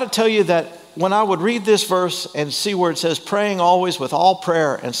 I got to tell you that when I would read this verse and see where it says praying always with all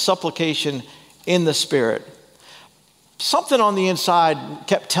prayer and supplication in the Spirit, something on the inside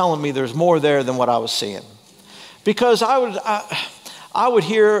kept telling me there's more there than what I was seeing. Because I would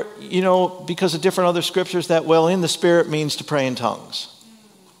hear, because of different other scriptures, that, in the Spirit means to pray in tongues.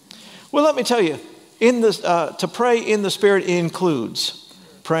 Well, let me tell you, to pray in the Spirit includes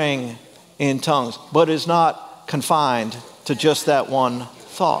praying in tongues, but is not confined to just that one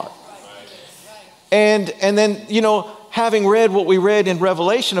thought. And then, having read what we read in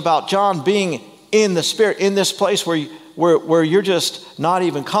Revelation about John being in the Spirit, in this place where you're just not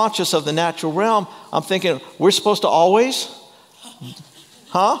even conscious of the natural realm, I'm thinking, we're supposed to always?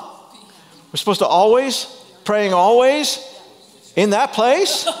 Huh? We're supposed to always? Praying always? In that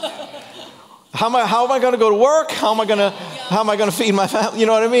place? How am I going to go to work? How am I going to feed my family? You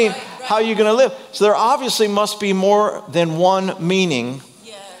know what I mean? How are you going to live? So there obviously must be more than one meaning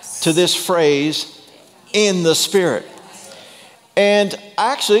to this phrase, in the Spirit. And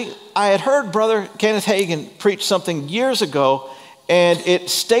actually, I had heard Brother Kenneth Hagin preach something years ago, and it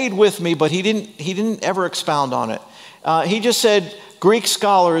stayed with me, but he didn't ever expound on it. He just said, Greek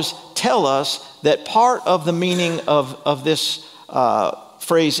scholars tell us that part of the meaning of this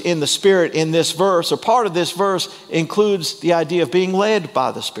phrase in the Spirit in this verse, or part of this verse, includes the idea of being led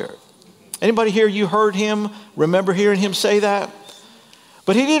by the Spirit. Anybody here, you heard him, remember hearing him say that?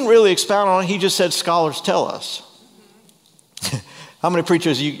 But he didn't really expound on it. He just said, scholars tell us. How many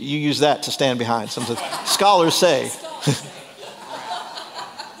preachers you use that to stand behind? Some scholars say.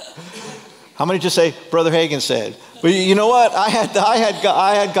 How many just say, Brother Hagin said? But you know what? I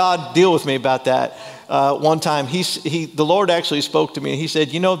had God deal with me about that. One time, the Lord actually spoke to me, and he said,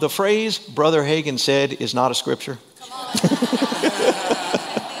 the phrase Brother Hagin said is not a scripture.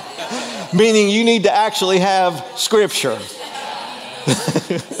 Meaning you need to actually have scripture.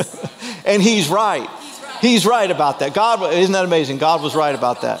 And he's right. He's right about that. Isn't that amazing? God was right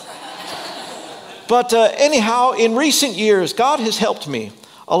about that. But anyhow, in recent years, God has helped me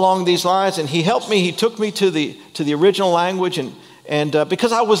along these lines, and he helped me. He took me to the original language, and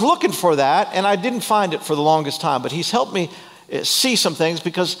because I was looking for that, and I didn't find it for the longest time, but he's helped me see some things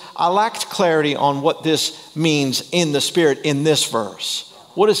because I lacked clarity on what this means in the Spirit in this verse.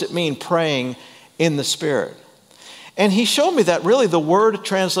 What does it mean, praying in the Spirit? And he showed me that really the word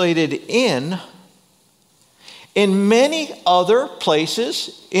translated in many other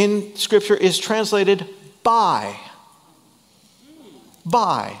places in Scripture is translated by.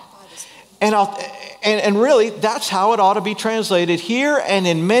 And really, that's how it ought to be translated here and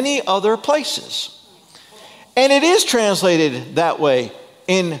in many other places. And it is translated that way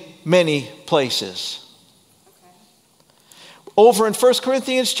in many places. Over in 1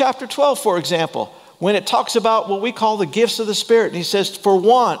 Corinthians chapter 12, for example, when it talks about what we call the gifts of the Spirit, and he says,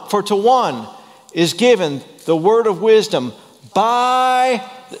 for to one is given the word of wisdom by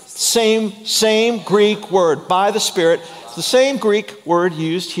the same Greek word, by the Spirit, the same Greek word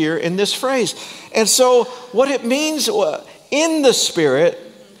used here in this phrase. And so what it means in the Spirit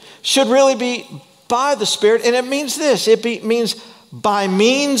should really be by the Spirit, and it means this. It means by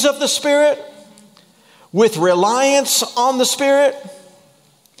means of the Spirit, with reliance on the Spirit,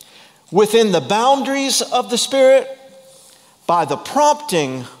 within the boundaries of the Spirit, by the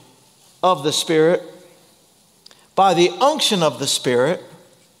prompting of the Spirit, by the unction of the Spirit.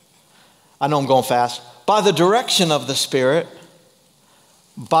 I know I'm going fast. By the direction of the Spirit,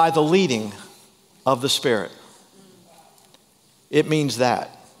 by the leading of the Spirit. It means that.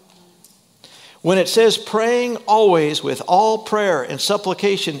 When it says praying always with all prayer and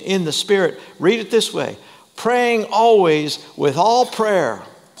supplication in the Spirit, read it this way. Praying always with all prayer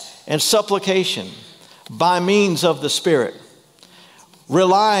and supplication by means of the Spirit.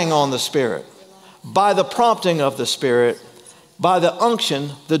 Relying on the Spirit. By the prompting of the Spirit. By the unction,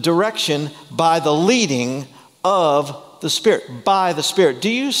 the direction, by the leading of the Spirit. By the Spirit.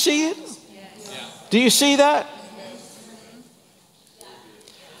 Do you see it? Yes. Do you see that?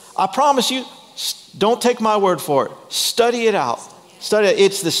 I promise you, don't take my word for it. Study it out. Study it.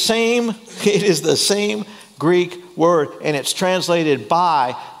 It is the same Greek word, and it's translated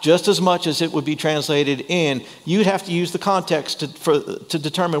by just as much as it would be translated in. You'd have to use the context to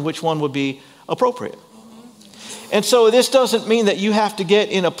determine which one would be appropriate. And so this doesn't mean that you have to get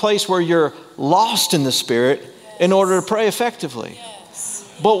in a place where you're lost in the Spirit in order to pray effectively.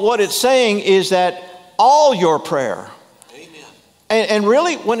 But what it's saying is that all your prayer, and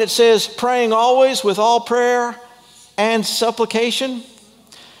really when it says praying always with all prayer and supplication,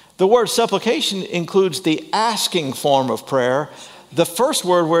 the word supplication includes the asking form of prayer. The first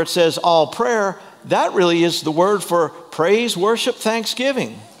word where it says all prayer, that really is the word for praise, worship,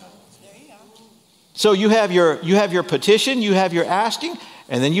 thanksgiving. So you have your petition, you have your asking,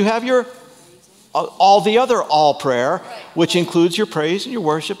 and then you have your all the other all prayer, which includes your praise and your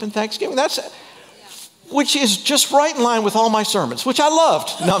worship and thanksgiving. Which is just right in line with all my sermons, which I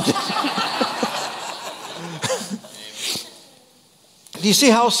loved. No, I'm just... Do you see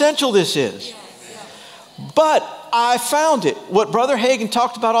how essential this is? But I found it. What Brother Hagin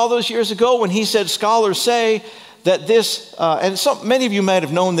talked about all those years ago when he said, scholars say that this, many of you might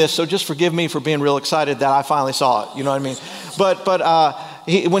have known this, so just forgive me for being real excited that I finally saw it. You know what I mean? But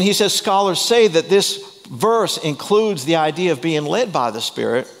when he says scholars say that this verse includes the idea of being led by the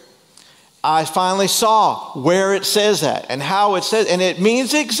Spirit, I finally saw where it says that and how it says, and it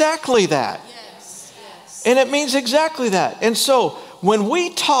means exactly that. Yes. And it means exactly that. And so when we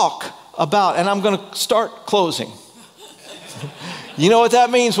talk about, and I'm going to start closing. You know what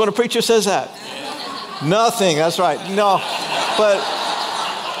that means when a preacher says that? Nothing, that's right. No, but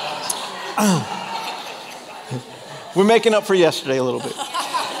we're making up for yesterday a little bit.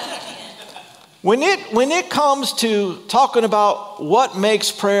 When it comes to talking about what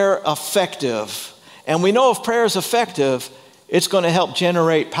makes prayer effective, and we know if prayer is effective, it's going to help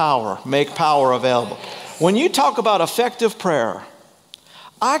generate power, make power available. When you talk about effective prayer,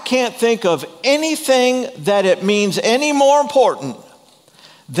 I can't think of anything that it means any more important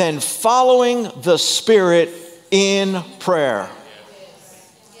than following the Spirit in prayer.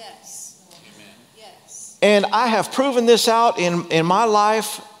 Yes. Yes. And I have proven this out in my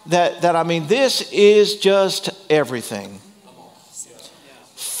life that this is just everything.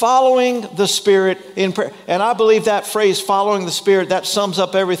 Following the Spirit in prayer. And I believe that phrase, following the Spirit, that sums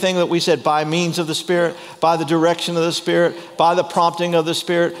up everything that we said, by means of the Spirit, by the direction of the Spirit, by the prompting of the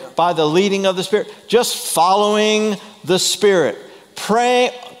Spirit, by the leading of the Spirit. Just following the Spirit.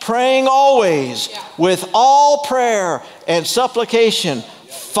 Praying always with all prayer and supplication,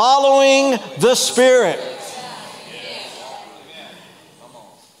 following the Spirit.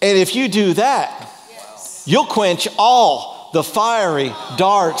 And if you do that, you'll quench all the fiery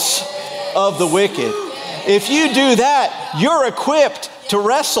darts of the wicked. If you do that, you're equipped to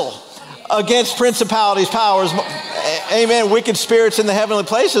wrestle against principalities, powers, amen, wicked spirits in the heavenly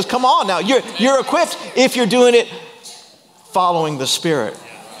places. Come on now, you're equipped if you're doing it following the Spirit.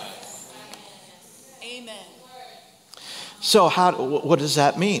 Amen. So what does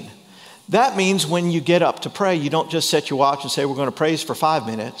that mean? That means when you get up to pray, you don't just set your watch and say, we're going to praise for 5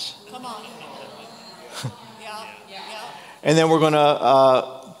 minutes. Come on. Yeah. And then we're going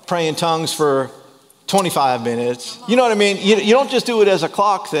to pray in tongues for 25 minutes. You know what I mean? You don't just do it as a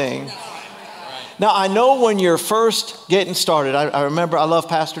clock thing. Now, I know when you're first getting started, I remember, I love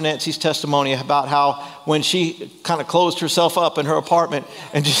Pastor Nancy's testimony about how when she kind of closed herself up in her apartment,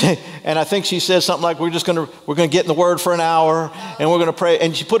 and I think she says something like, we're going to get in the Word for an hour, and we're going to pray.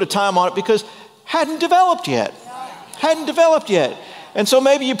 And she put a time on it because hadn't developed yet. And so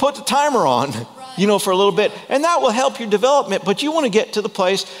maybe you put the timer on, for a little bit, and that will help your development. But you want to get to the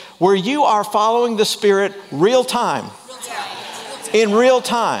place where you are following the Spirit real time, in real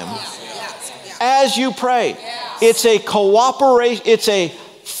time. As you pray, it's a cooperation, it's a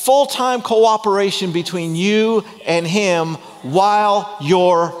full-time cooperation between you and Him while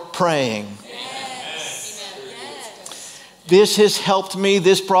you're praying. This has helped me.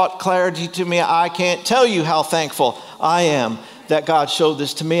 This brought clarity to me. I can't tell you how thankful I am that God showed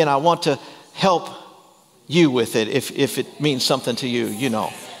this to me, and I want to help you with it if it means something to you,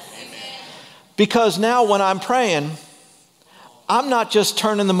 Because now when I'm praying, I'm not just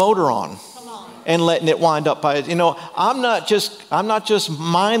turning the motor on and letting it wind up by it. I'm not just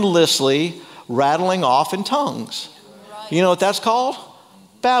mindlessly rattling off in tongues. You know what that's called?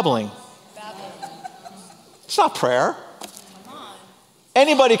 Babbling. It's not prayer.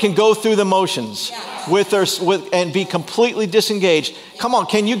 Anybody can go through the motions and be completely disengaged. Come on,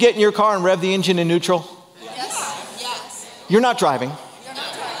 can you get in your car and rev the engine in neutral? Yes. You're not driving.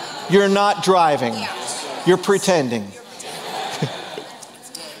 You're not driving. You're pretending.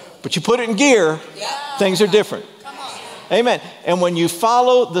 But you put it in gear, things are different. Amen. And when you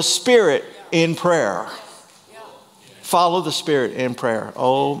follow the Spirit in prayer, follow the Spirit in prayer.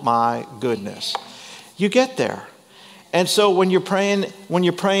 Oh my goodness. You get there. And so when you're praying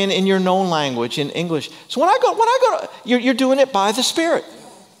in your known language, in English. So when I go, you're doing it by the Spirit.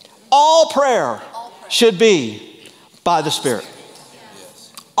 All prayer should be by the Spirit.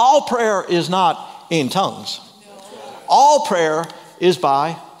 All prayer is not in tongues. All prayer is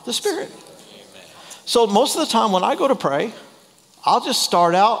by the Spirit. So most of the time when I go to pray, I'll just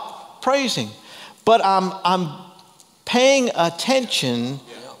start out praising. But I'm paying attention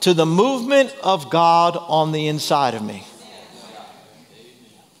to the movement of God on the inside of me.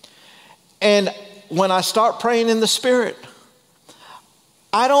 And when I start praying in the Spirit,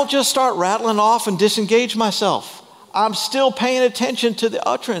 I don't just start rattling off and disengage myself. I'm still paying attention to the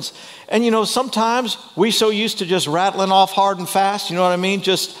utterance. And sometimes we so used to just rattling off hard and fast, you know what I mean?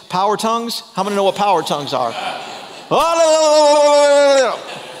 Just power tongues. How many know what power tongues are?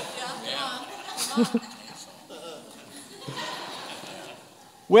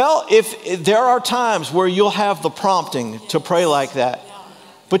 Well, if there are times where you'll have the prompting to pray like that.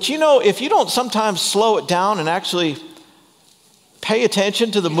 But if you don't sometimes slow it down and actually pay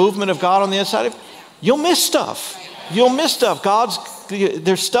attention to the movement of God on the inside of you, you'll miss stuff. You'll miss stuff.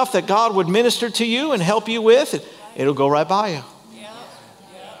 There's stuff that God would minister to you and help you with. And it'll go right by you.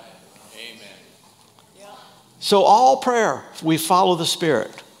 Amen. So all prayer, we follow the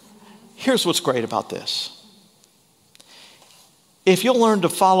Spirit. Here's what's great about this. If you'll learn to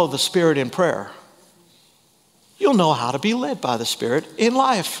follow the Spirit in prayer, you'll know how to be led by the Spirit in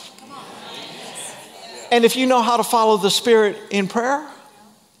life. And if you know how to follow the Spirit in prayer,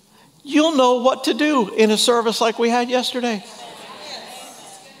 you'll know what to do in a service like we had yesterday.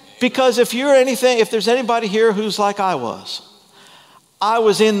 Because if there's anybody here who's like I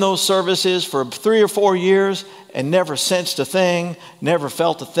was in those services for 3 or 4 years and never sensed a thing, never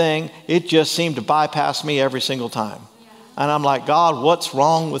felt a thing. It just seemed to bypass me every single time. And I'm like, God, what's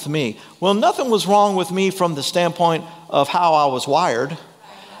wrong with me? Well, nothing was wrong with me from the standpoint of how I was wired.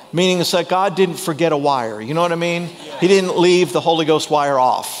 Meaning it's like God didn't forget a wire. You know what I mean? He didn't leave the Holy Ghost wire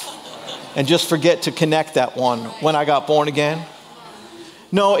off and just forget to connect that one when I got born again.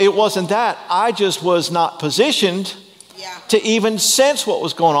 No, it wasn't that. I just was not positioned to even sense what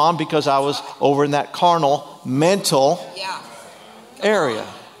was going on because I was over in that carnal, mental area.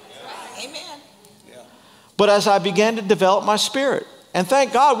 Amen. But as I began to develop my spirit, and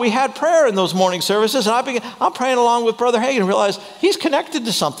thank God we had prayer in those morning services, and I'm praying along with Brother Hagin and realized he's connected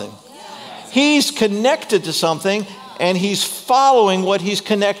to something. He's connected to something, and he's following what he's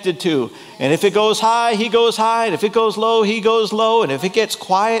connected to. And if it goes high, he goes high. And if it goes low, he goes low. And if it gets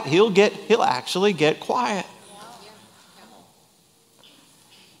quiet, he'll actually get quiet.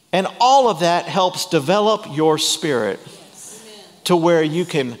 And all of that helps develop your spirit to where you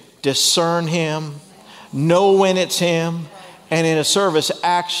can discern him, know when it's him, and in a service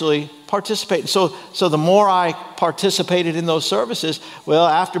actually participate. So the more I participated in those services, well,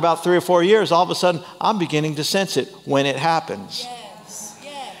 after about 3 or 4 years, all of a sudden, I'm beginning to sense it when it happens.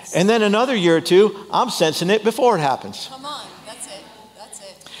 Yes. And then another year or two, I'm sensing it before it happens. Come on. That's it.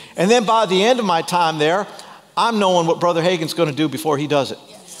 And then by the end of my time there, I'm knowing what Brother Hagin's going to do before he does it.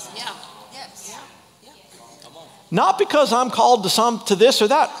 Not because I'm called to this or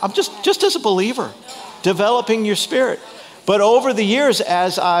that. I'm just as a believer, developing your spirit. But over the years,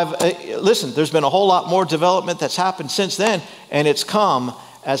 as listen, there's been a whole lot more development that's happened since then. And it's come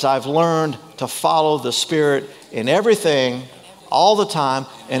as I've learned to follow the Spirit in everything, all the time,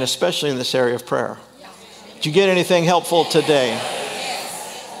 and especially in this area of prayer. Did you get anything helpful today?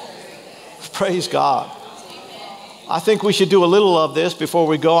 Praise God. I think we should do a little of this before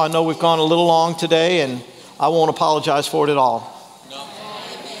we go. I know we've gone a little long today, and I won't apologize for it at all.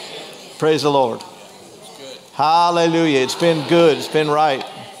 Praise the Lord. Hallelujah. It's been good. It's been right.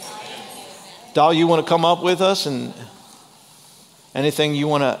 Doll, you want to come up with us and anything you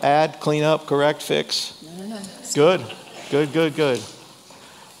want to add, clean up, correct, fix? No. Good.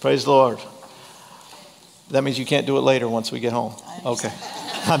 Praise the Lord. That means you can't do it later once we get home. Okay.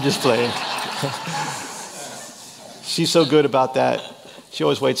 I'm just playing. She's so good about that. She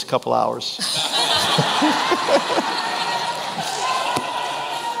always waits a couple hours.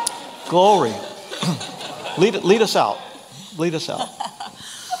 Glory. Lead us out. Lead us out.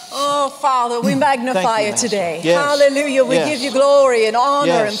 Oh, Father, we magnify you today. Yes. Hallelujah. We give you glory and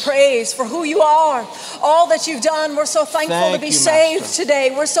honor and praise for who you are. All that you've done, we're so thankful to be saved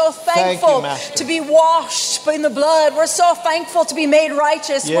today. We're so thankful to be washed in the blood. We're so thankful to be made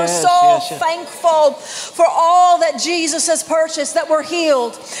righteous. We're so thankful for all that Jesus has purchased, that we're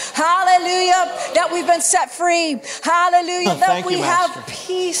healed. Hallelujah. That we've been set free. Hallelujah. That we have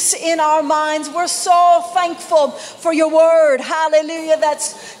peace in our minds. We're so thankful for your word. Hallelujah.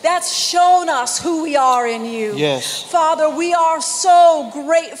 That's shown us who we are in you. Yes. Father, we are so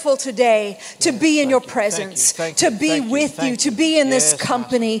grateful today to be in your presence, to be with you, to be in this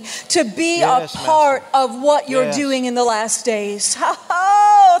company, to be a part of what you're doing in the last days.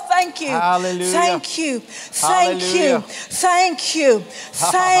 Oh, thank you. Hallelujah. Thank you. Thank you. Thank you.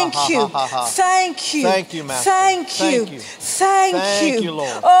 Thank you. Thank you. Thank you, Master. Thank you. Thank you,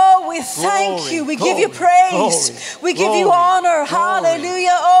 Lord. Oh, we thank you. We give you praise. We give you honor.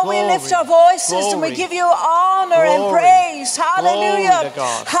 Hallelujah. Oh, we lift our voices and we give you honor and praise. Hallelujah.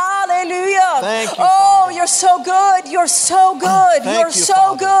 Hallelujah. Thank you, oh, you're so good. You're so good. You're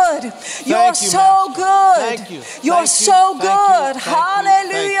so good. You're so good. Thank you. You're so good.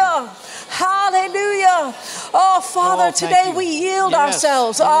 Hallelujah. Hallelujah. Oh, Father, today we yield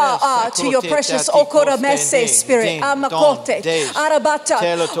ourselves to your precious Okoramese Spirit. Amakote, Arabata,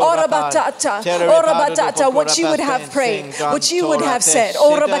 Orabatata, Orabatata, what you would have prayed, what you would have said.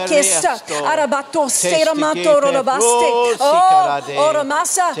 Orabakesta, Arabato, Seramato, Orabaste, oh,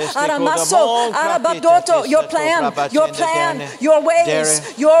 Oramasa, Aramaso, Arabadoto, your plan, your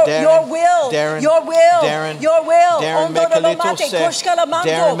ways, your will, your will, your will. Ondoromate,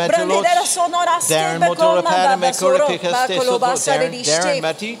 Koshkalamando, Brandera. Darren Motora Pada Mekora Pikasteso Darren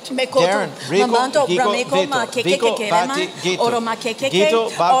Mati Darren Rico Vico Bati Gito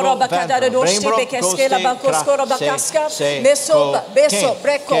Bago Brembro Coste Beso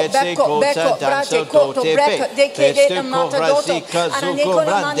Brecco Becco Brate Coto Brecco De Kede Matadoto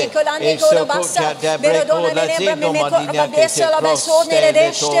Ananicola Manicola Nicola Bassa Verodona Nebra Meco Bessa la Besone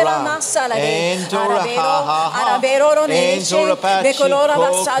Reste la Massa la Arabero Nece Becolora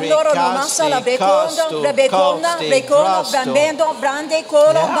Bassandoro Massa la Beconda, Brambendo, Brande,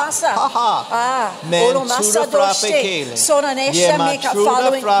 Colo, Massa. Olo Massa Doste, Sona Nesha, make up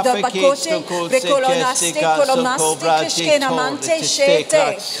following the Bacote, Brecolonaste, Colonaste, Kishkena Mante,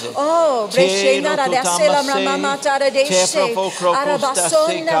 Shete. Oh, Brescena, Radasela, Ramamata, Deshe,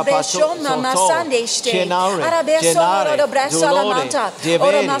 Arabasona, Breshona, Massandeste, Arabesona, the Bresalamata,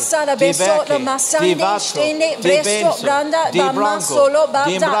 Ora Massa, la Beso, the Massandeste, Bresto, Branda, Bamasolo,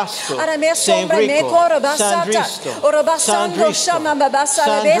 Bata. Aramesombra mekora basata orabasando shama babasa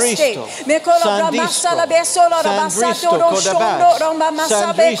la beste mekora bramasa la besola rabasato roshondo ramba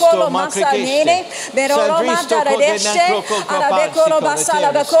masa bekolo masa nene berolo mata la deste arabekoro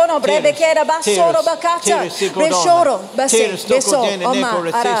basala bekono brebekera basoro bakata beshoro base beso oma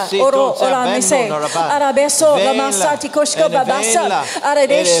ara oro ora mese arabeso la masati koshko babasa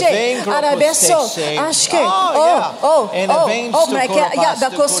aradeshe arabeso ashke oh meke ya da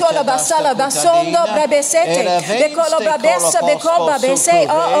kosola basala basondo brebesete brekete. Bekolo brabesa bekoba bese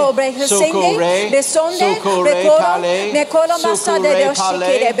o brekesende besonde bekolo mekolo masade de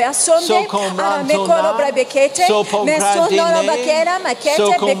shikere besonde ara mekolo brebekete mesono bakera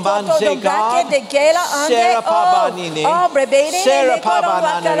makete bekoto do brake de gela ande o brebere mekolo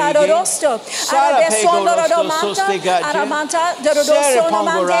bakala rosto ara besono do manta ara manta do sono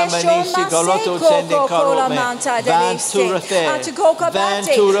mante shoma seko kola manta de to go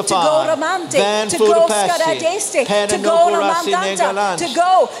kabate to go ramante to go skaradeste to go ramanta to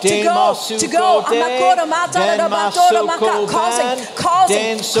go amakora mata da batora maka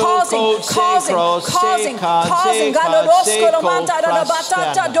causing galorosko manta da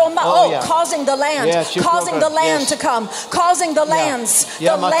batata doma causing the land to come causing the lands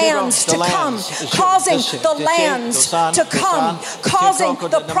to come causing the lands to come causing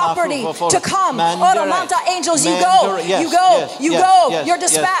the property to come Oramanta angels you go you're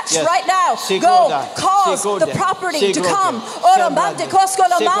dispatched right now go cause the property to come Oramante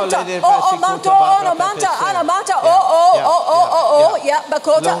koskola manta manto anamanta yeah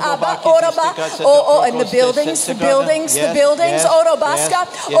bakota aba oraba and the buildings orobaska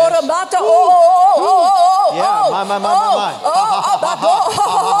orabata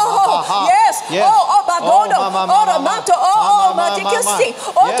yes bagodo oramato matikasti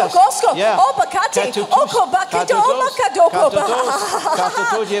otokosko opakate okobakete omakadoko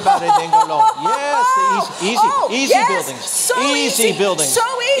easy buildings so easy buildings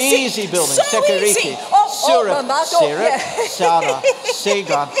Sekariki Surah Sirah Sarah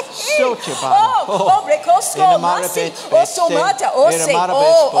Segan Sochibana Brekosko Masi Somata Ose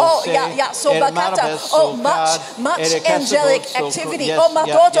Sobakata much angelic activity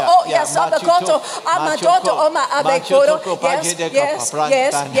Matoto Sabakoto Amadoto Oma Abekoto yes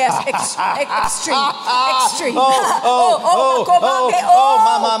extreme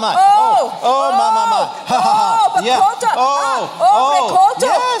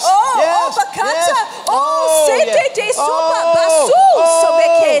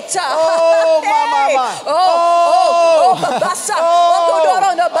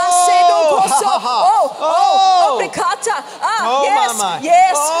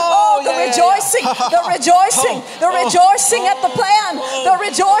the rejoicing at the plan, the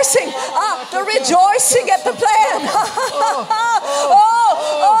rejoicing at the plan.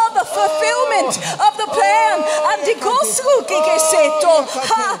 The fulfillment of the plan. Andikosu kikeseto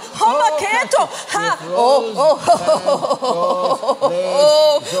ha homaketo ha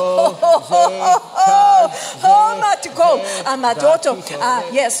matiko amadoto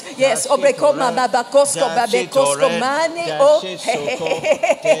yes obrekoma babakosko babekosko mani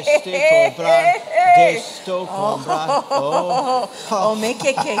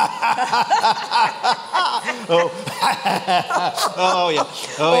mekeke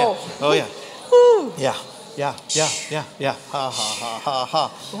Yeah. Ha ha ha.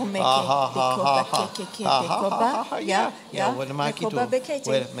 What am I doing?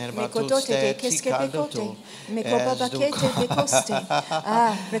 Wait a minute about to stay.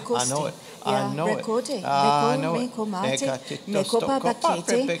 I know it.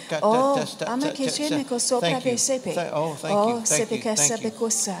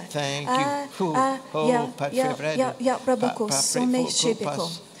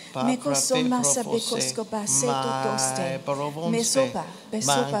 Meko soma sabekosko baseto toste. Mesopa,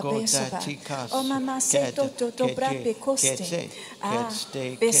 besopa. O mama seto toto brape koste.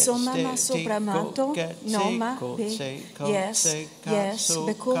 Besoma masobramanto. Noma be. Yes,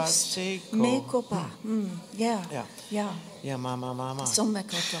 bekos. Mekopa. Yeah, mama.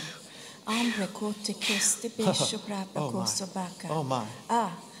 Somekoto. Ambre kote keste besho brape koso baka. Oh my.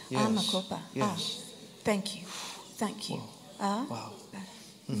 Amakopa. Thank you. Wow.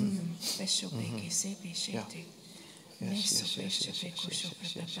 Besho beke se beshete. Meso besho beko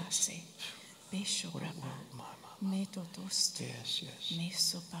shopra base. Besho raba. Meto toast. Yes.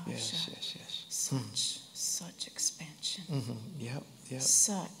 Meso pasha. Yes. Such expansion. Yep.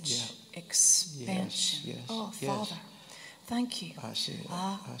 Such expansion. Yes. Oh, Father, thank you. I see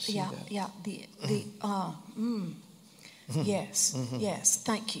that. Yes.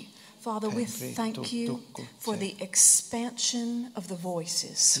 Thank you. Father, we thank you for the expansion of the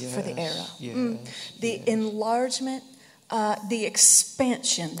voices for the era. The enlargement, the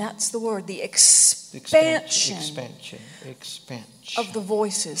expansion, that's the word, the expansion. Expansion. Of the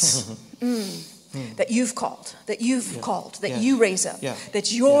voices. that you've called, that Yeah. you raise up, Yeah.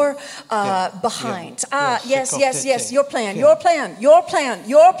 that you're behind. Yes. Your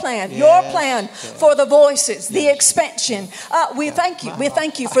plan for the voices, the expansion. We thank you. We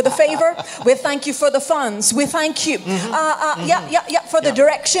thank you for the favor. We thank you for the funds. We thank you. For the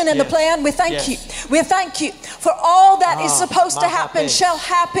direction and the plan. We thank you. We thank you for all that is supposed to happen shall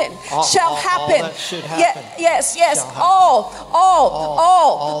happen. All that should happen. Yes. All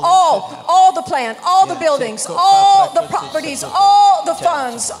the plan, all the buildings, all the properties, all the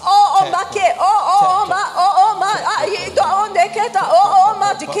funds, all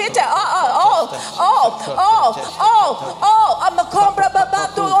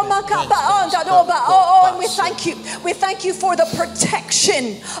and we thank you. We thank you for the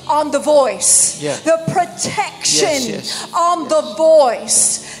protection on the voice. Yeah. The protection Yes. on the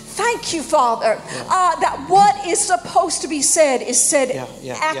voice. Thank you, Father, that what is supposed to be said is said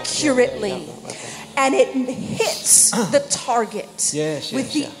accurately. And it hits the target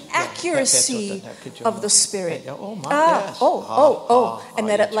with the accuracy of the Spirit. And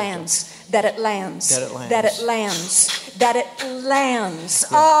that it lands.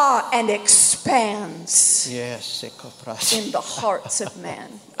 And expands in the hearts of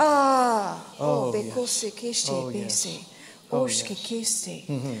man.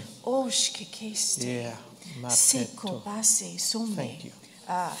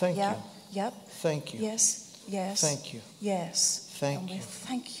 Thank you. Yep. Thank you. Yes. Thank you. Yes. Thank and we you.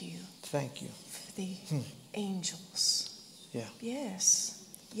 thank you. Thank you. For the angels. Yeah.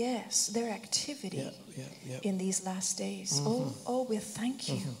 Yes. Their activity in these last days. We thank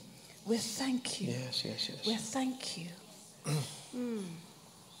you. We thank you. Yes. We thank you.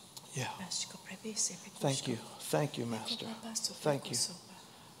 Yeah. Thank you. Thank you, Master. Thank you.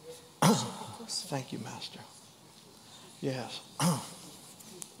 Thank you, Master. Yes.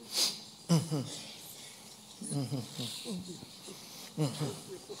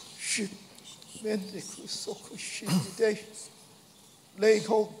 Lay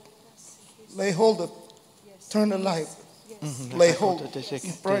hold of eternal life. Lay hold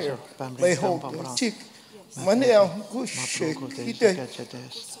in prayer. Lay hold in cheek.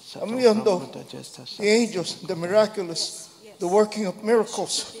 The angels, the miraculous, the working of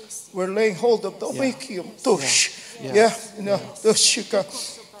miracles. We're laying hold of the wakium tush.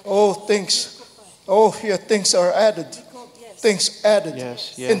 Things are added. Things added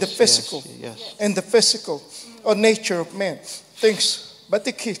in the physical. In the physical nature of man. Things,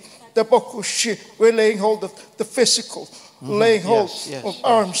 we're laying hold of the physical. Laying hold of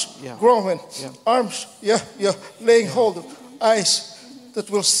arms growing. Arms, laying hold of eyes that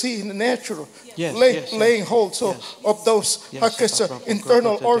will see in the natural. Laying hold of those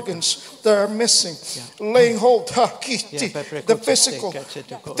internal organs that are missing. Laying hold, the physical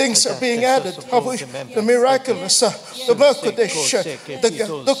things are being added. The miraculous, the Merkodesh,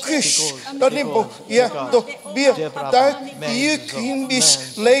 the Kish, the Nimbo,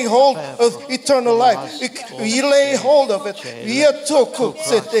 laying hold of eternal life. You lay hold of it.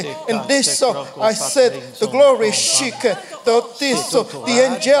 And this, I said, the glory, the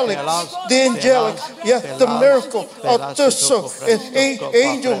angelic, the miracle,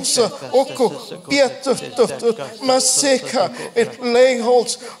 angels, and laying hold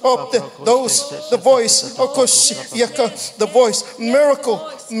of the voice, the voice, miracle,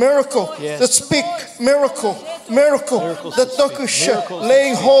 that speak, miracle, that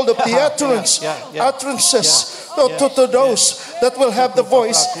laying hold of the utterances to those that will have the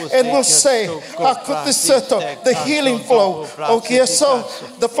voice and will say, the healing flow. Okay, so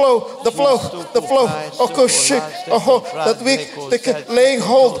the flow, that we laying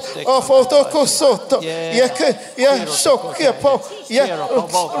hold of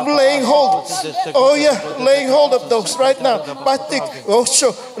laying hold. Laying hold of those right now. But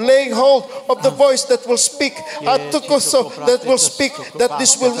also laying hold of the voice that will speak, that will speak, that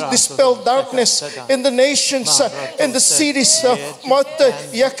this will dispel darkness in the nations, in the cities.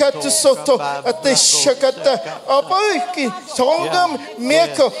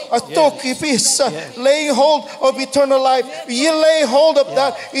 Laying hold of eternal life. You lay hold of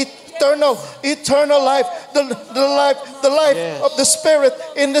that eternal life, the life of the Spirit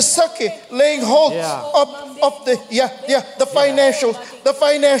in the Saki, laying hold of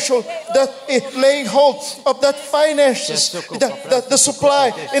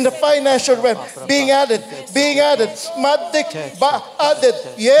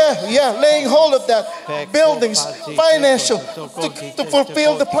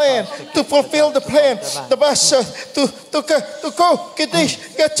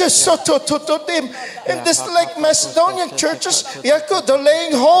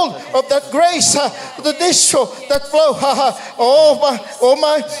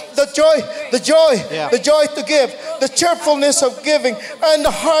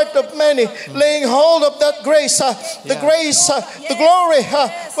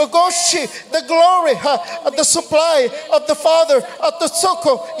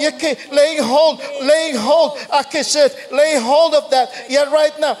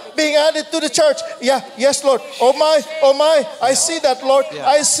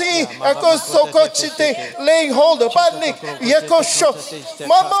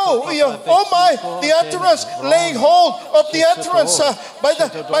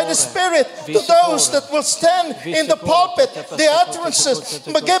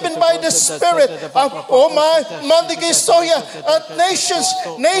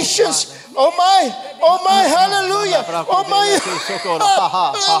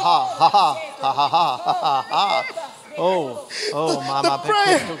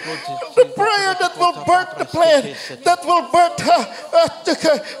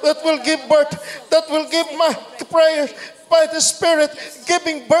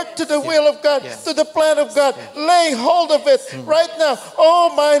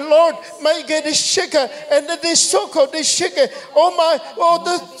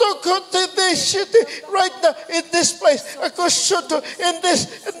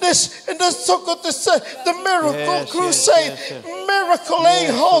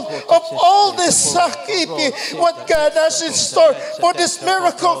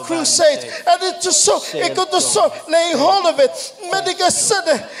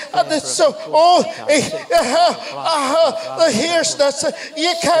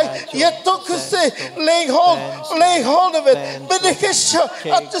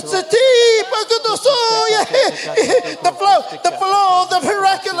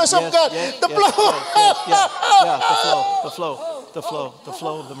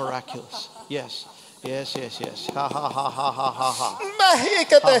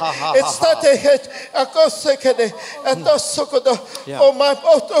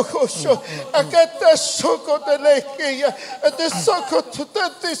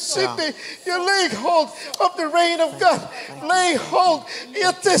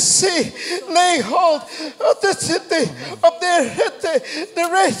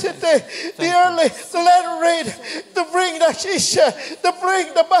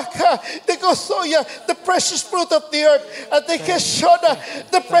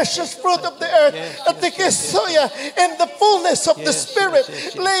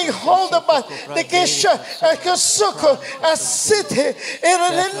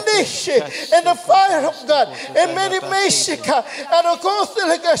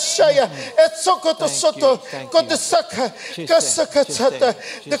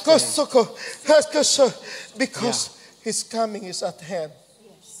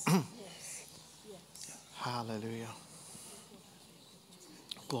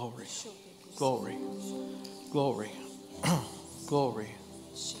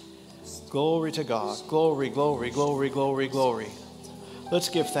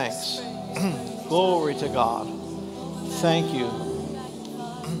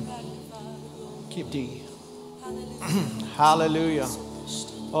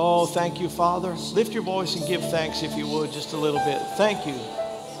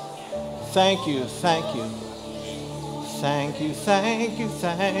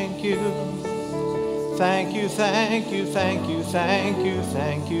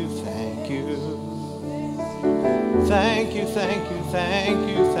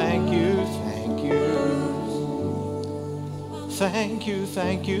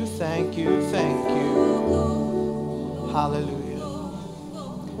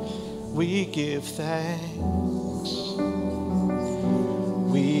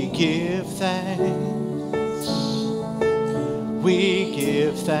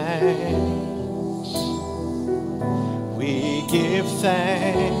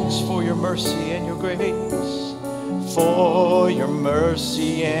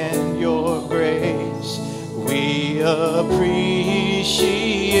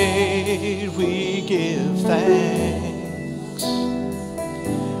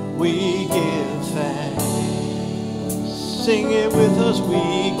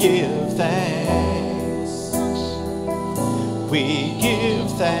We give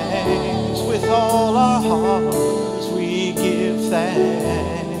thanks with all our hearts. We give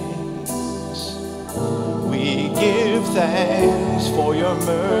thanks. We give thanks for your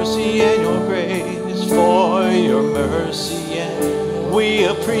mercy and your grace, for your mercy, and we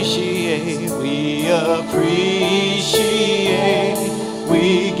appreciate, we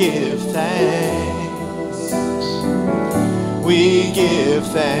give thanks. We give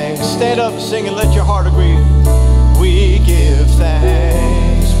thanks. Stand up and sing and let your heart agree. We give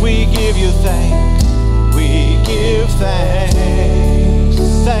thanks. We give you thanks. We give thanks.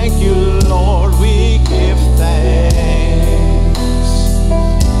 Thank you, Lord. We give thanks.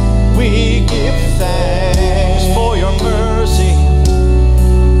 We give thanks for your mercy,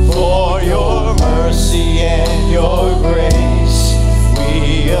 and your grace.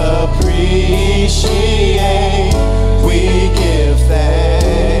 We appreciate. We give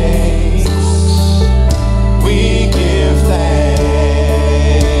thanks. We give thanks.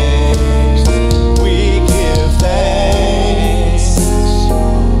 We give thanks.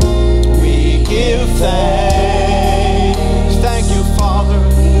 We give thanks. Thank you, Father.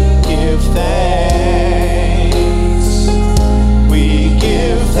 Give thanks. We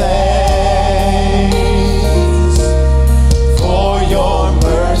give thanks for your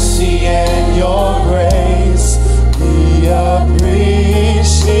mercy and your grace. We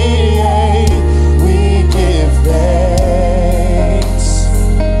appreciate. We give thanks.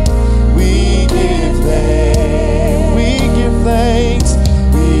 We give thanks. We give thanks.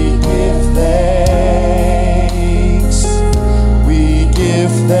 We give thanks. We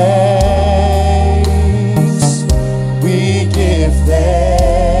give thanks. We give thanks.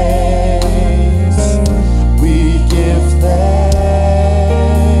 We give thanks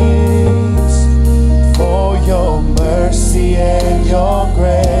for your mercy and your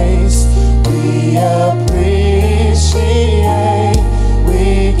grace. We appreciate.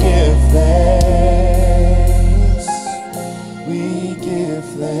 We give thanks. We give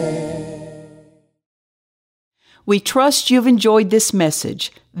thanks. We trust you've enjoyed this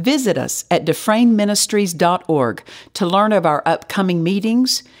message. Visit us at DufresneMinistries.org to learn of our upcoming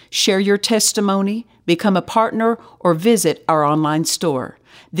meetings, share your testimony, become a partner, or visit our online store.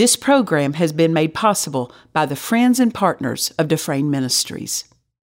 This program has been made possible by the friends and partners of Dufresne Ministries.